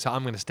me, so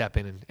I'm going to step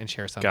in and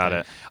share something. Got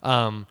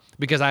it.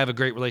 Because I have a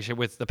great relationship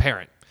with the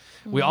parent.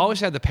 Mm-hmm. We always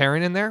have the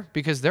parent in there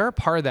because they're a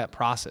part of that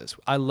process.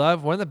 I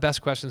love, one of the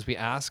best questions we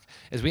ask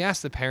is we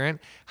ask the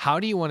parent, how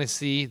do you want to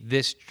see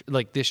this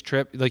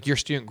trip, like your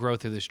student grow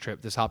through this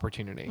trip, this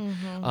opportunity?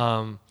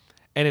 Mm-hmm.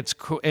 And it's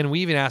cool. And we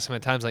even ask them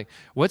at times, like,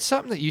 what's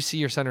something that you see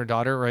your son or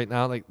daughter right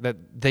now, like that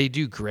they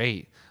do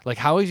great? Like,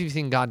 how have you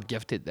think God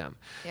gifted them?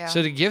 Yeah.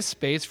 So to give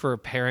space for a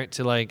parent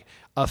to like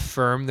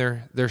affirm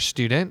their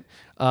student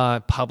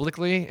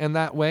publicly in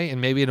that way,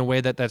 and maybe in a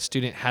way that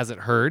student hasn't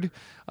heard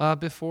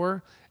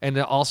before, and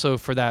then also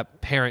for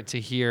that parent to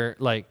hear,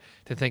 like,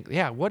 to think,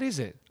 yeah, what is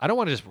it? I don't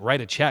want to just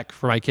write a check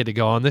for my kid to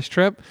go on this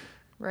trip.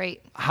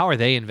 Right. How are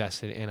they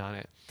invested in on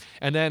it?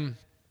 And then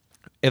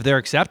if they're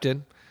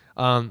accepted,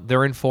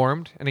 they're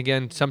informed. And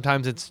again,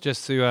 sometimes it's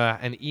just through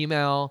an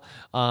email.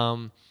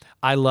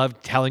 I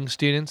love telling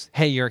students,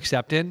 hey, you're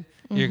accepted.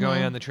 You're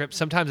going on the trip.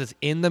 Sometimes it's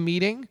in the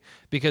meeting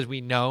because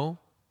we know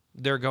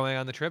they're going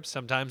on the trip.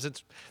 Sometimes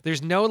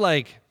there's no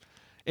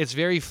it's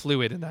very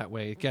fluid in that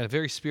way. Again,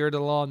 very spirit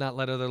of the law, not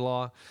letter of the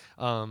law,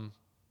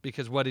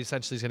 because what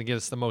essentially is going to get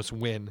us the most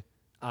win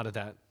out of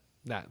that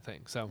that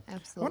thing. So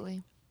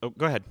Absolutely. Oh,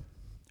 go ahead.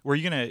 Were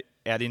you going to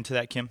add into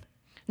that, Kim?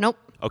 Nope.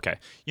 Okay.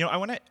 I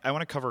want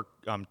to cover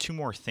two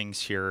more things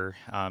here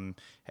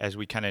as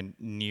we kind of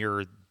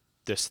near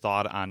this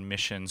thought on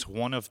missions.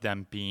 One of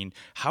them being,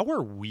 how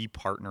are we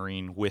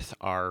partnering with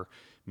our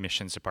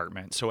missions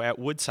department? So at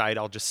Woodside,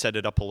 I'll just set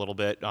it up a little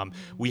bit.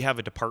 We have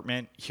a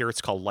department here.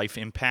 It's called Life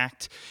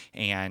Impact,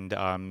 and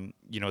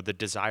the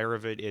desire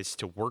of it is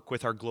to work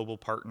with our global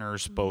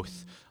partners,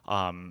 both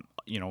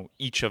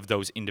each of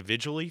those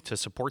individually to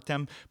support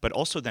them, but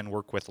also then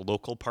work with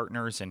local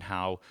partners and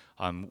how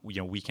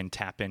we can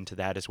tap into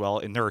that as well.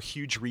 And they're a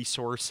huge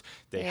resource.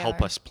 They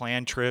help us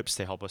plan trips.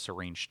 They help us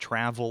arrange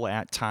travel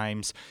at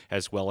times,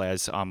 as well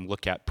as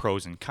look at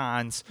pros and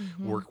cons,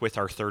 work with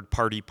our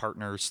third-party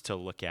partners to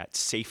look at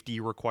safety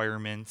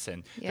requirements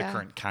and the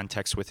current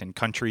context within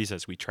countries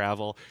as we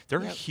travel. They're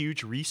a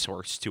huge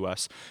resource to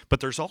us. But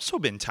there's also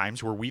been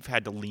times where we've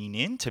had to lean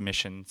into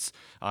missions,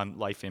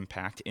 Life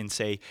Impact, and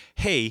say,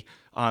 hey,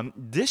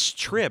 this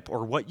trip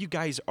or what you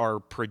guys are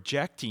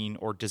projecting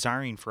or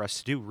desiring for us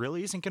to do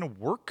really isn't going to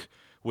work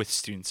with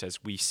students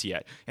as we see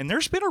it. And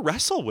there's been a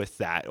wrestle with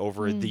that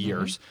over the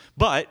years,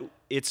 but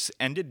it's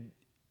ended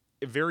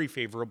very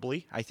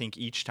favorably, I think,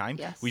 each time.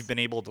 Yes. We've been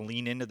able to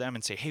lean into them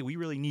and say, hey, we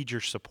really need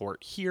your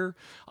support here.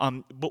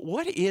 But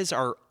what is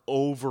our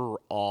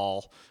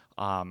overall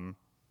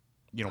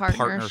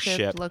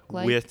partnership look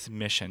like? with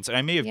missions? And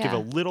I may have given a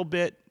little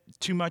bit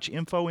too much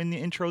info in the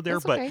intro there,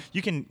 That's but okay.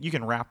 you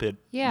can wrap it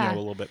Yeah. a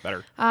little bit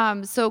better.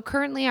 So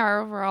currently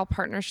our overall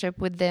partnership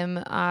with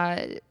them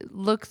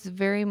looks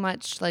very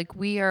much like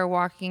we are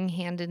walking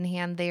hand in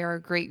hand. They are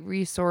a great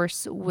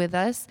resource with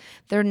us.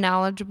 They're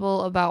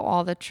knowledgeable about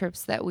all the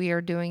trips that we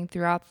are doing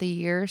throughout the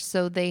year,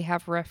 so they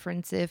have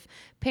reference if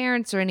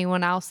parents or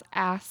anyone else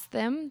asks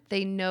them.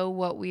 They know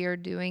what we are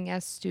doing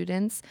as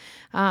students.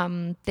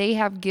 They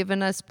have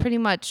given us pretty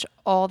much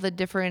all the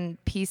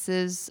different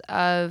pieces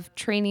of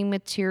training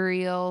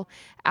material,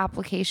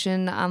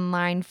 application,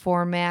 online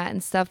format,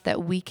 and stuff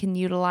that we can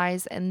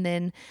utilize and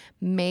then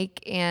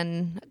make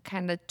and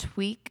kind of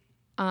tweak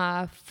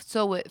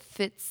so it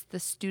fits the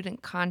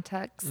student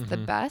context the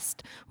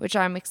best, which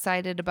I'm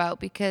excited about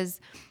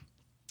because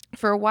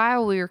for a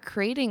while we were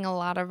creating a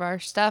lot of our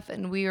stuff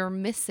and we were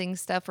missing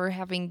stuff or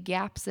having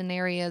gaps in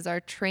areas. Our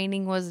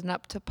training wasn't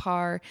up to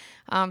par.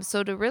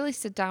 So to really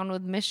sit down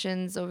with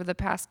missions over the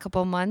past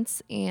couple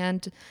months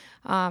and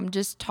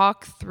just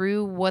talk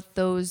through what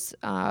those,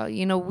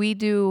 we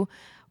do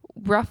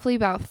roughly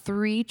about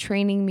 3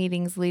 training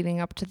meetings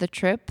leading up to the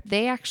trip.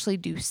 They actually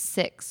do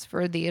 6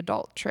 for the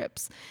adult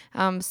trips.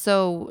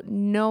 So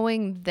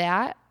knowing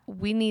that,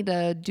 we need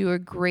to do a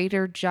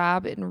greater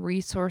job in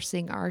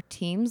resourcing our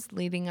teams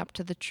leading up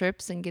to the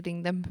trips and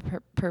getting them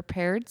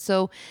prepared.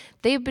 So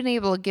they've been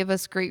able to give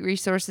us great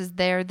resources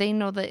there. They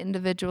know the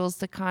individuals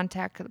to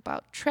contact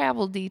about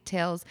travel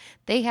details.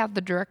 They have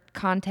the direct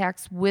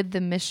contacts with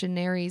the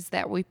missionaries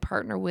that we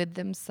partner with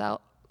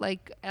themselves,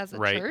 like as a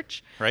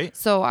church. Right.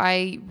 So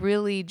I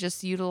really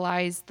just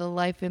utilize the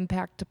Life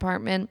Impact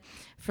Department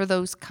for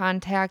those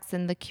contacts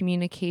and the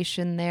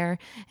communication there.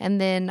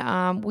 And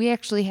then we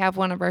actually have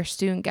one of our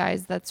student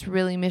guys that's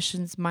really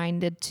missions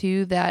minded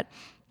too, that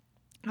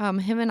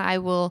him and I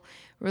will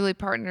really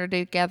partner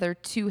together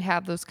to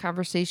have those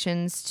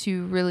conversations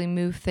to really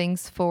move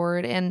things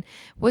forward. And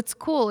what's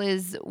cool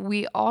is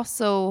we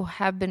also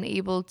have been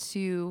able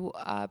to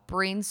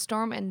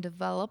brainstorm and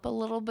develop a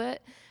little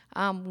bit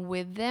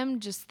with them,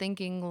 just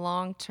thinking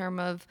long term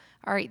of,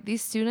 all right,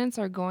 these students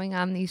are going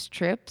on these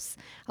trips.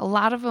 A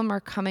lot of them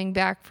are coming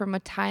back from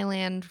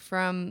Thailand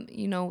from,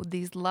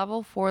 these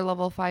level 4,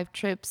 level 5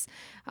 trips,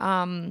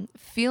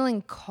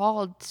 feeling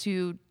called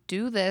to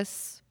do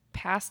this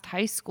past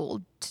high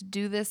school, to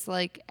do this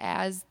like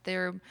as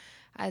their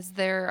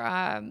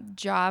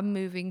job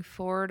moving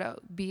forward,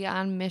 be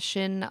on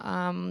mission,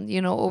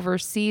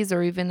 overseas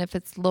or even if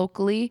it's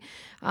locally.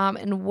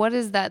 And what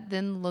does that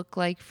then look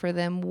like for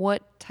them?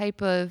 What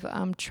type of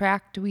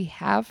track do we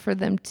have for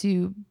them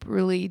to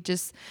really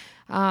just,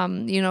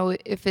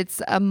 if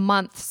it's a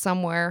month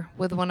somewhere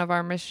with one of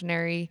our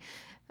missionary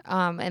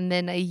and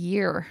then a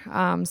year.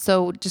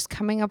 So just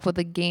coming up with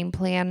a game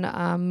plan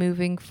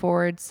moving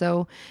forward.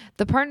 So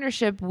the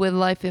partnership with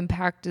Life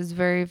Impact is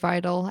very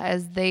vital,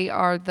 as they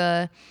are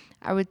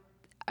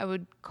I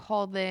would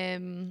call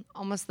them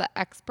almost the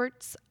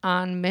experts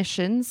on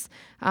missions.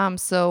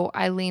 So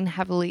I lean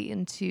heavily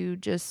into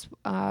just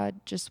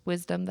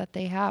wisdom that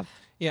they have.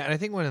 Yeah, and I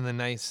think one of the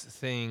nice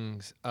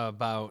things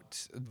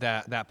about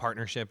that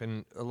partnership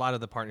and a lot of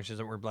the partnerships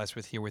that we're blessed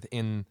with here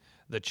within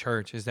the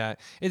church is that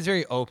it's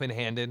very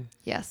open-handed.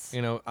 Yes.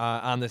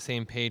 On the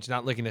same page,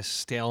 not looking to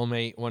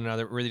stalemate one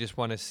another. Really just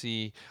want to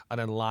see an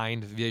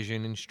aligned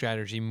vision and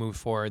strategy move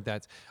forward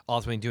that's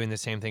ultimately doing the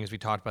same thing as we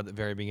talked about at the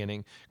very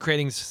beginning,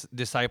 creating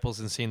disciples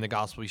and seeing the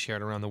gospel be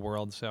shared around the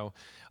world. So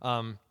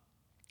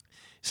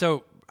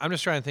I'm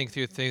just trying to think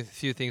through a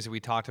few things that we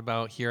talked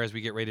about here as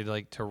we get ready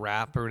to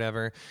wrap or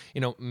whatever.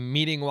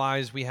 Meeting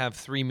wise, we have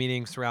 3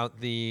 meetings throughout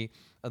the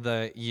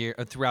year,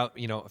 throughout,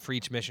 for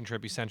each mission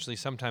trip, essentially,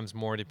 sometimes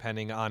more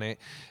depending on it.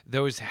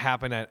 Those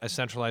happen at a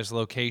centralized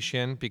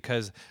location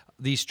because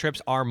these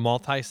trips are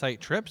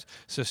multi-site trips,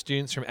 so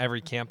students from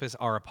every campus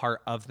are a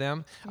part of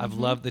them. I've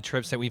loved the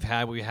trips that we've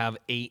had. We have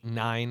 8,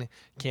 9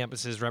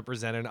 campuses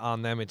represented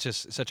on them. It's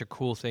just such a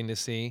cool thing to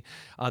see.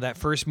 That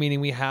first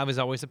meeting we have is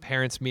always a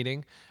parents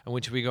meeting in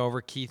which we go over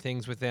key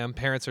things with them.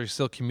 Parents are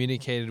still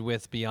communicated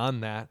with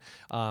beyond that,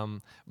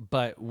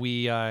 but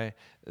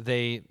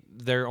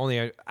they're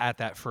only at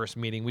that first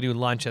meeting. We do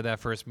lunch at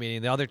that first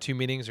meeting. The other 2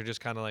 meetings are just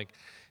kind of like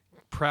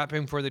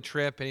prepping for the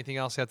trip, anything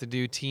else you have to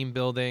do, team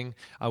building.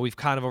 We've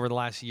kind of over the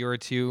last year or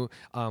 2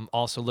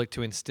 also looked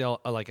to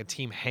instill a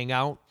team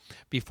hangout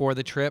before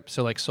the trip.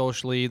 So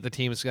socially, the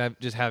team is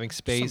just having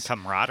space.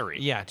 Some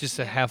camaraderie. Yeah, just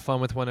to have fun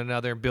with one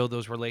another, build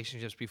those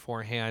relationships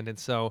beforehand. And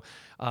so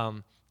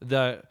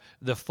the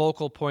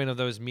focal point of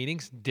those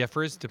meetings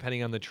differs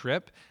depending on the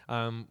trip.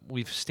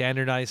 We've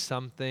standardized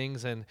some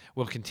things and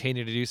we'll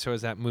continue to do so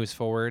as that moves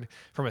forward.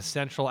 From a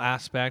central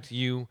aspect,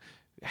 you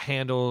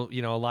handle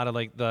a lot of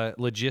the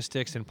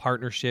logistics and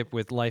partnership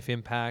with Life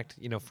Impact,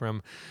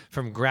 from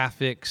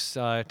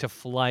graphics to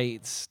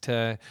flights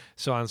to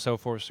so on and so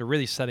forth. So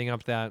really setting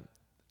up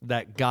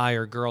that guy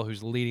or girl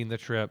who's leading the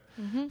trip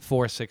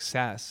for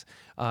success.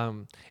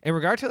 In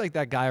regard to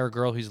that guy or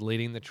girl who's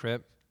leading the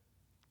trip,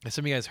 as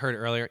some of you guys heard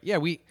earlier,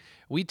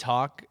 we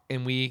talk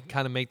and we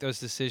kind of make those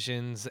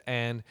decisions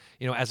and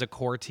as a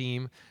core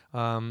team,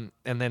 and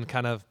then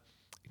kind of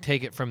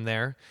take it from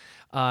there.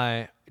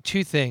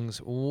 2 things.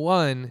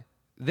 One,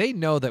 they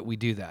know that we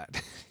do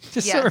that.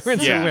 Just so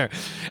everyone's aware.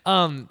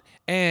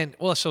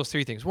 So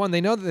 3 things. 1,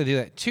 they know that they do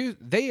that. 2,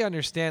 they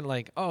understand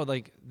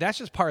that's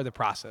just part of the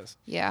process.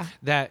 Yeah.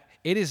 That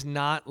it is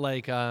not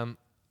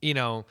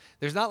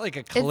there's not a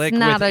click it's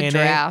not within a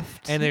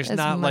draft it, and there's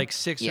not much,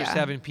 6 or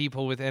 7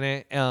 people within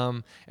it,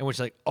 and which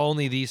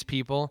only these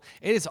people.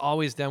 It is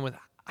always done with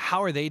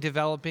how are they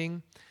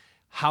developing,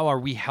 how are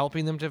we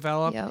helping them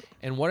develop,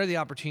 and what are the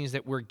opportunities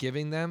that we're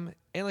giving them,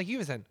 and like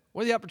you said,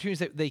 what are the opportunities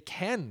that they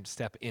can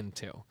step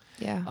into?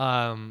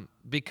 Yeah.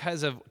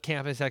 Because of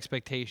campus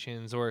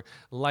expectations or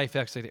life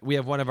expectations. We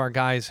have one of our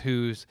guys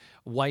whose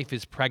wife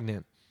is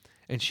pregnant,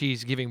 and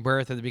she's giving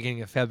birth at the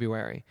beginning of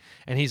February,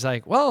 and he's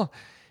like, well,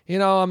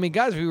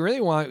 guys, we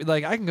really want,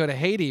 I can go to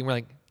Haiti. And we're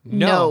like,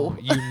 no.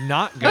 You're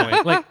not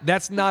going.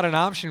 That's not an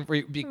option for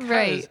you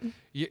because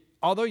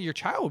although your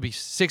child will be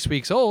 6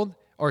 weeks old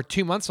or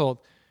 2 months old,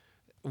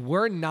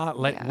 we're not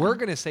we're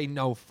going to say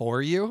no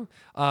for you.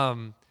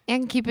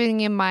 And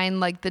keeping in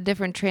mind the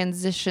different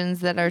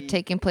transitions that are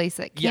taking place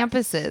at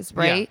campuses,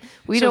 right? Yeah.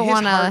 We don't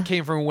want to. His heart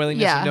came from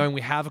willingness of knowing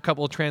we have a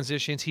couple of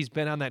transitions. He's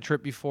been on that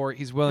trip before.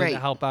 He's willing to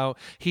help out.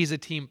 He's a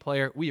team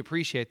player. We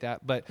appreciate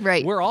that, but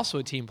we're also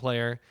a team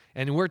player,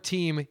 and we're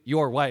team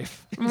your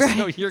wife.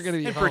 So you're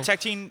going to be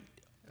protecting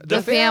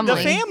the family.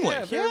 The family.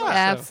 Yeah,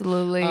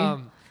 absolutely.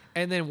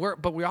 And then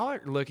we all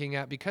are looking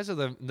at, because of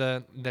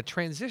the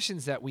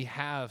transitions that we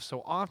have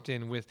so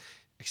often with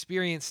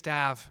experienced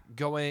staff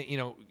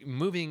going,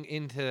 moving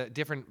into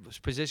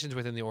different positions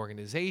within the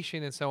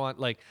organization and so on.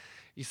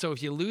 So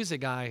if you lose a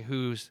guy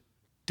who's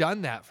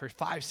done that for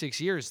 5-6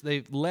 years,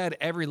 they've led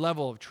every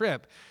level of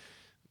trip,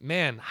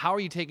 man, how are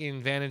you taking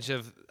advantage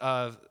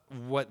of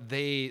what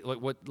they,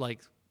 what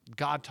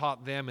God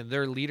taught them and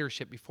their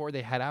leadership before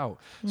they head out?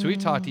 So we've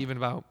talked even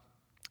about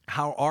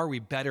how are we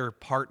better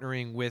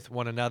partnering with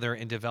one another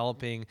and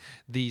developing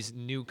these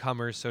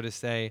newcomers, so to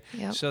say,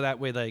 so that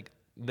way,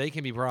 they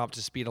can be brought up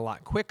to speed a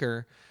lot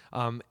quicker,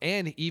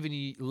 and even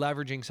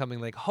leveraging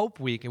something like Hope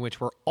Week, in which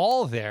we're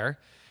all there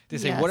to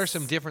say what are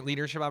some different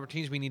leadership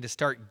opportunities we need to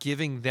start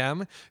giving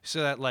them,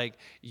 so that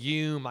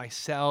you,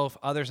 myself,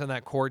 others on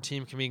that core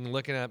team can be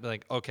looking at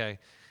okay,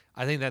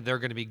 I think that they're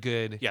going to be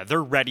good. Yeah,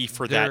 they're ready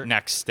for that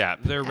next step.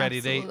 They're ready.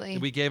 Absolutely.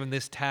 We gave them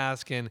this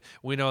task, and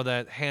we know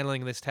that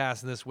handling this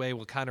task in this way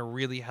will kind of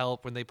really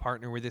help when they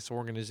partner with this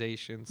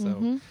organization.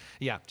 So,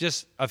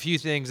 just a few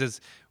things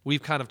as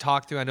we've kind of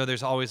talked through. I know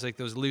there's always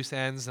those loose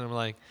ends, and I'm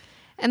like.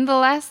 And the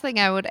last thing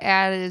I would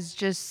add is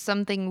just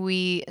something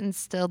we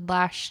instilled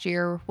last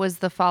year was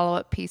the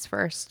follow-up piece for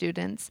our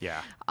students.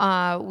 Yeah.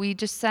 We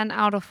just sent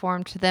out a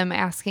form to them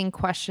asking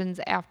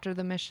questions after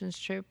the missions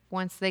trip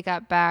once they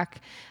got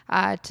back,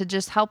 to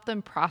just help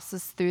them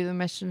process through the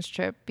missions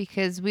trip,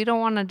 because we don't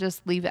want to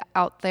just leave it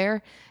out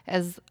there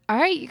as, all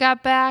right, you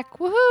got back,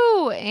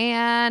 woohoo,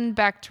 and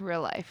back to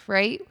real life,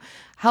 right?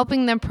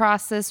 Helping them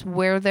process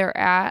where they're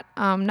at,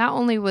 not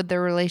only with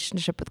their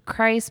relationship with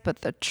Christ,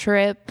 but the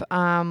trip,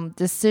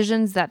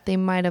 decisions that they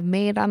might have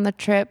made on the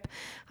trip.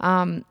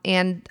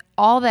 And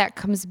all that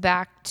comes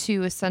back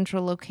to a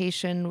central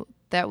location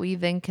that we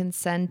then can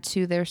send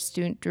to their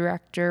student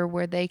director,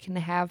 where they can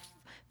have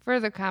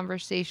further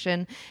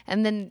conversation.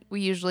 And then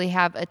we usually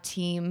have a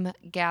team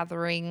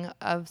gathering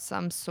of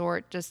some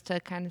sort just to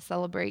kind of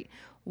celebrate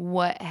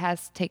what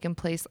has taken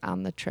place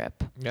on the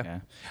trip. Yeah.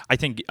 I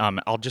think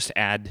I'll just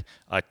add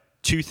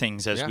two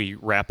things as we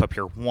wrap up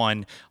here.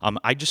 One,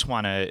 I just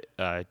want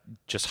to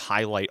just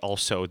highlight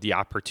also the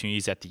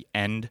opportunities at the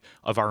end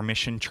of our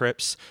mission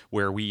trips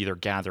where we either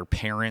gather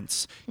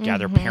parents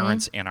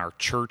and our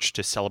church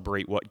to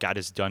celebrate what God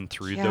has done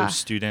through those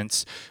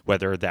students,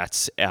 whether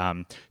that's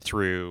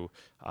through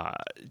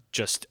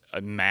just a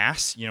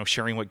mass,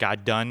 sharing what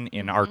God done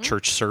in our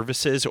church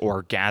services,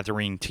 or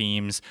gathering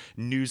teams,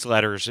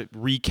 newsletters,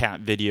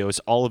 recap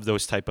videos, all of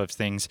those type of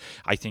things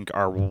I think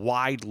are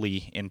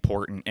widely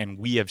important, and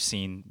we have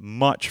seen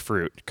much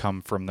fruit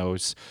come from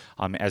those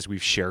as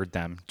we've shared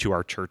them to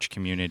our church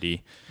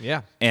community.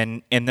 Yeah.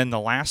 And then the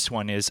last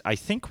one is, I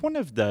think one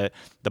of the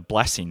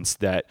blessings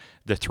that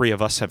the three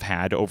of us have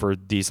had over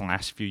these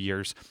last few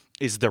years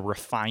is the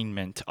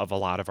refinement of a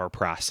lot of our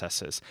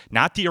processes.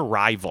 Not the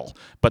arrival,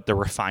 but the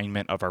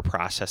refinement of our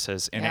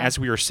processes. And as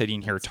we were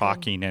sitting here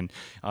talking and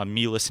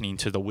me listening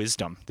to the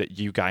wisdom that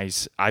you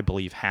guys, I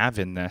believe, have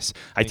in this,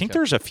 I think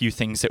there's a few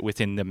things that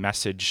within the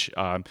message,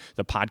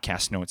 the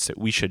podcast notes, that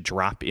we should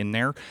drop in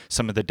there.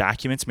 Some of the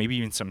documents, maybe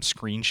even some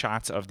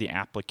screenshots of the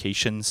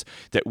applications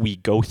that we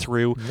go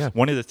through. Yeah.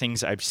 One of the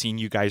things I've seen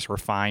you guys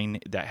refine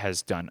that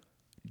has done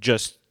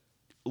just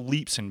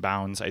leaps and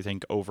bounds, I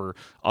think, over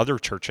other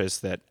churches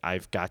that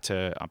I've got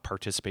to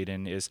participate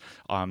in is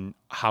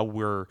how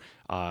we're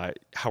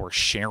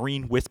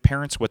sharing with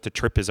parents what the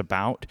trip is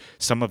about.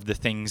 Some of the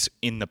things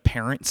in the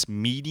parents'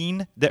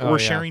 meeting that we're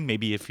sharing,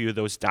 maybe a few of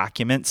those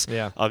documents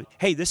of,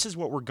 hey, this is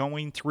what we're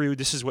going through.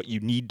 This is what you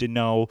need to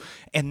know.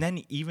 And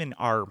then even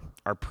our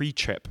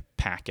pre-trip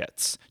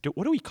packets.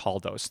 What do we call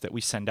those that we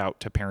send out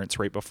to parents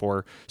right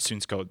before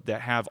students go,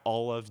 that have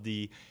all of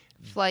the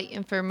flight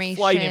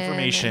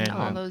information, and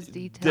all those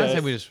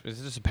details. Is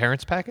it just a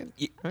parents packet?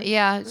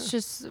 Yeah, it's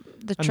just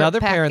the trip Another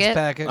packet.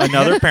 parents packet.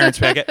 Another parents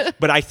packet.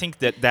 But I think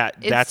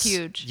that's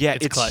huge. Yeah,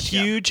 it's clutch,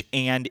 huge,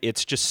 and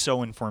it's just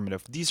so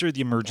informative. These are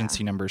the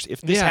emergency numbers. If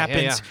this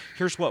happens,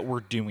 here's what we're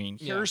doing.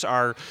 Here's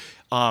our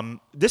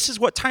this is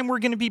what time we're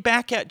going to be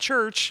back at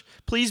church.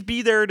 Please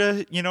be there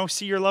to,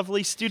 see your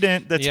lovely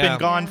student that's been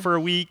gone for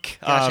a week.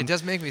 Gosh, it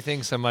does make me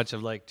think so much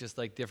of just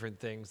different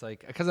things,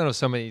 because I know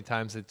so many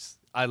times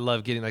I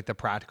love getting the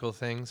practical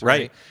things.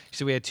 Right.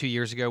 So we had 2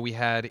 years ago, we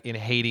had in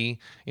Haiti,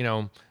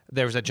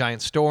 there was a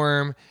giant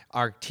storm.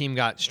 Our team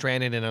got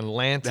stranded in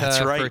Atlanta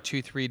for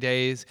 2-3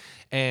 days.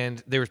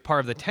 And there was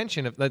part of the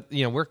tension of that,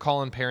 we're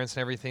calling parents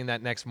and everything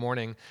that next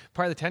morning.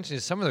 Part of the tension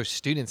is some of those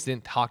students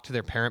didn't talk to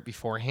their parent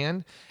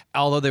beforehand,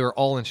 although they were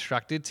all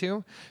instructed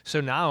to.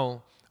 So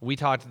now we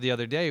talked the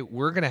other day,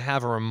 we're going to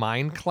have a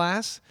remind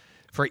class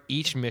for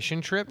each mission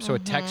trip. So a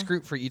text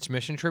group for each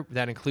mission trip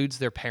that includes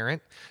their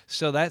parent.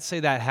 So let's say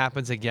that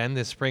happens again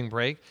this spring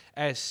break.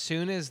 As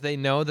soon as they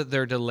know that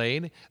they're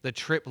delayed, the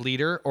trip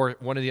leader or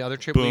one of the other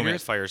trip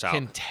leaders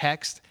can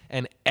text,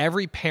 and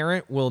every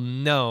parent will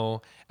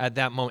know at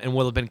that moment and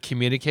will have been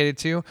communicated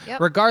to,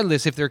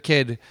 regardless if their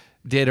kid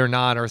did or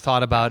not, or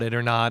thought about it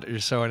or not, or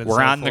so on and so forth.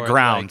 We're on the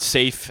ground,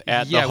 safe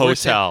at the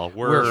hotel.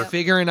 We're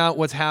figuring out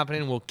what's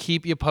happening. We'll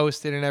keep you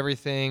posted and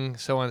everything.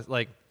 So on,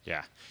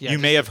 Yeah, you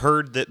may have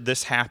heard that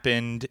this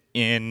happened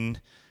in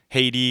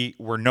Haiti.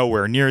 We're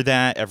nowhere near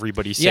that.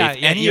 Everybody's safe.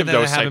 Any of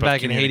those type of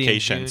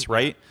communications,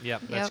 right?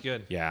 Yep, that's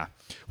good. Yeah.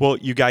 Well,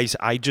 you guys,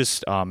 I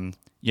just, I'm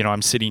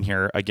sitting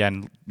here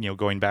again,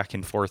 going back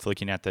and forth,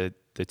 looking at the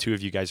two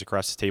of you guys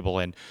across the table.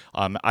 And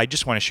I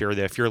just want to share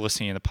that if you're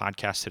listening to the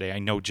podcast today, I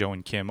know Joe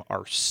and Kim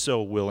are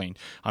so willing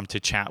to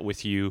chat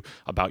with you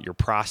about your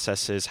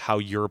processes, how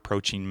you're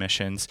approaching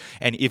missions.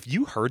 And if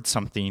you heard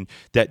something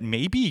that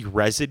maybe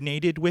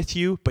resonated with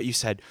you, but you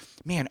said,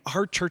 man,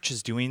 our church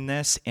is doing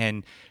this,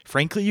 and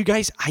frankly, you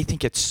guys, I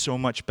think it's so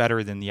much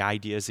better than the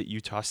ideas that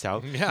you tossed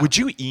out. Yeah. Would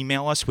you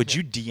email us? Would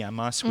you DM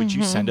us? Would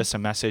you send us a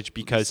message?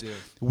 Because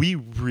we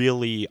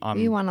really...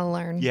 we want to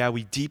learn. Yeah,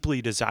 we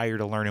deeply desire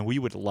to learn, and we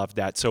would love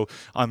that. So,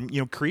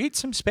 create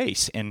some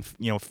space and,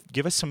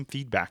 give us some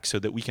feedback so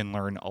that we can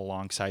learn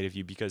alongside of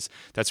you, because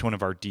that's one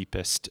of our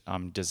deepest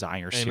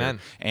desires here.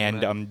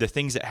 And the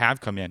things that have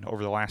come in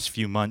over the last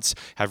few months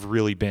have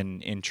really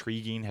been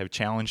intriguing, have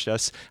challenged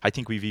us. I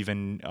think we've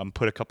even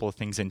put a couple of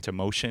things into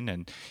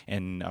motion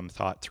and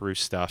thought through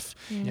stuff.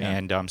 Yeah.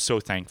 And I'm so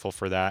thankful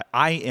for that.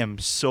 I am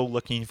so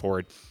looking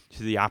forward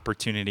to the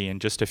opportunity in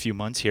just a few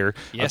months here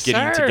of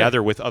getting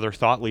together with other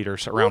thought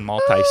leaders around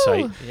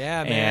multi-site.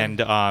 Yeah, man.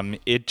 And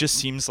it just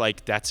seems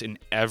like that's an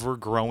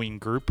ever-growing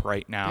group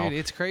right now. Dude,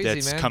 it's crazy,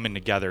 that's coming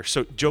together.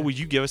 So, Joe, would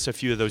you give us a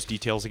few of those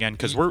details again?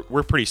 Because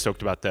we're pretty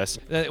stoked about this.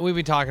 We've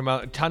been talking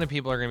about, a ton of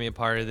people are going to be a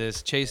part of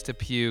this. Chase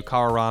DePew,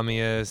 Carl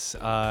Ramius.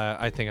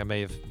 I think I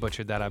may have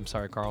butchered that. I'm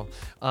sorry, Carl.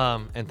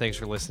 And thanks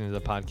for listening to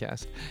the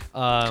podcast.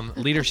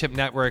 Leadership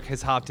Network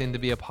has hopped in to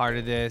be a part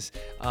of this.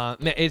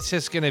 It's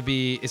just going to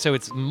be, so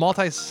it's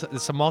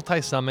a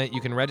multi-summit. You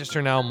can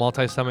register now,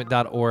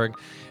 multisummit.org.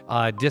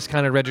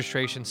 Discounted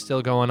registration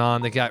still going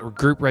on. They got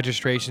group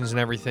registrations and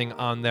everything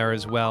on there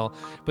as well.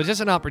 But just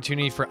an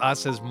opportunity for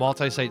us as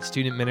multi-site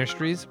student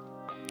ministries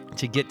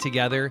to get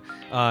together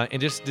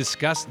and just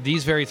discuss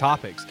these very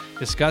topics,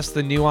 discuss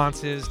the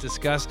nuances,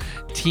 discuss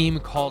team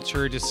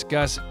culture,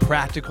 discuss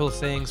practical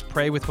things,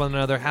 pray with one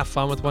another, have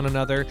fun with one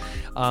another.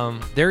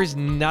 There is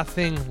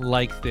nothing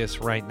like this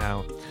right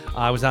now.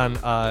 I was on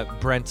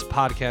Brent's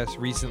podcast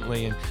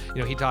recently, and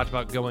he talked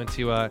about going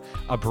to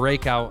a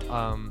breakout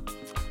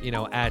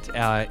at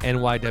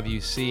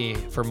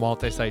NYWC for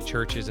multi-site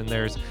churches, and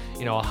there's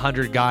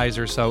 100 guys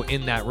or so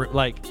in that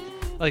room.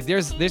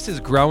 This is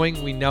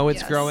growing. We know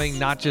it's growing,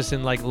 not just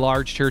in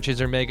large churches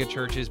or mega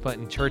churches, but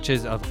in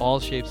churches of all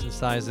shapes and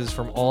sizes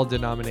from all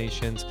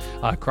denominations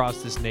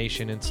across this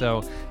nation. And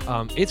so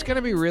it's going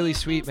to be really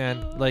sweet,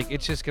 man.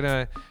 It's just going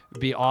to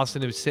be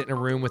awesome to sit in a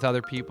room with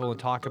other people and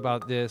talk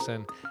about this.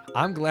 And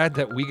I'm glad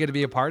that we get to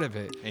be a part of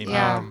it. Amen.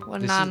 Yeah,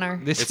 what an honor.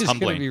 This is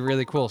going to be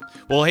really cool.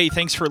 Well, hey,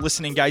 thanks for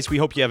listening, guys. We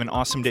hope you have an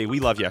awesome day. We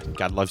love you.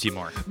 God loves you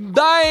more.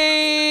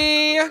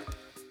 Bye!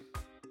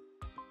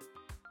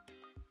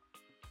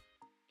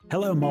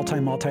 Hello,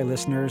 multi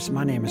listeners.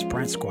 My name is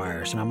Brent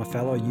Squires, and I'm a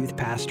fellow youth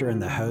pastor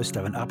and the host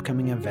of an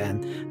upcoming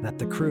event that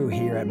the crew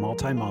here at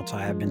Multi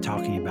have been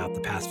talking about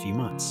the past few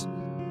months.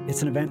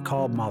 It's an event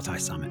called Multi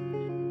Summit.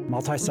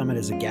 Multi Summit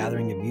is a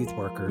gathering of youth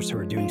workers who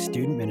are doing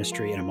student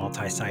ministry in a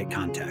multi-site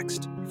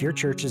context. If your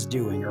church is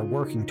doing or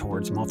working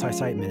towards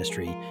multi-site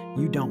ministry,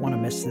 you don't want to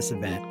miss this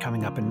event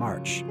coming up in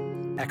March.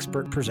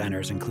 Expert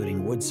presenters,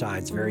 including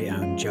Woodside's very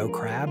own Joe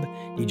Crabb,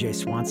 EJ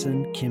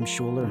Swanson, Kim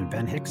Schuler, and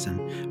Ben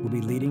Hickson, will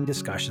be leading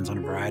discussions on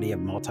a variety of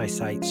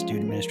multi-site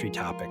student ministry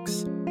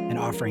topics and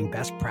offering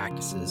best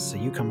practices so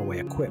you come away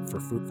equipped for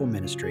fruitful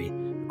ministry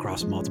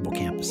across multiple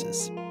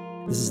campuses.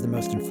 This is the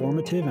most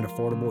informative and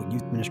affordable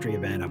youth ministry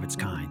event of its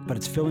kind, but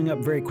it's filling up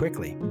very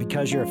quickly.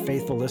 Because you're a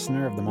faithful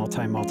listener of the Multi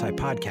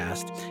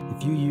podcast,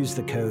 if you use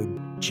the code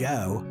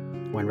JOE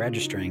when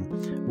registering,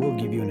 we'll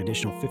give you an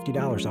additional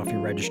 $50 off your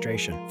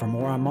registration. For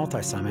more on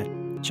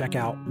Multi-Summit, check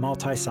out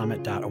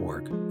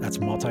multisummit.org. That's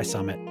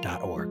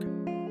multisummit.org.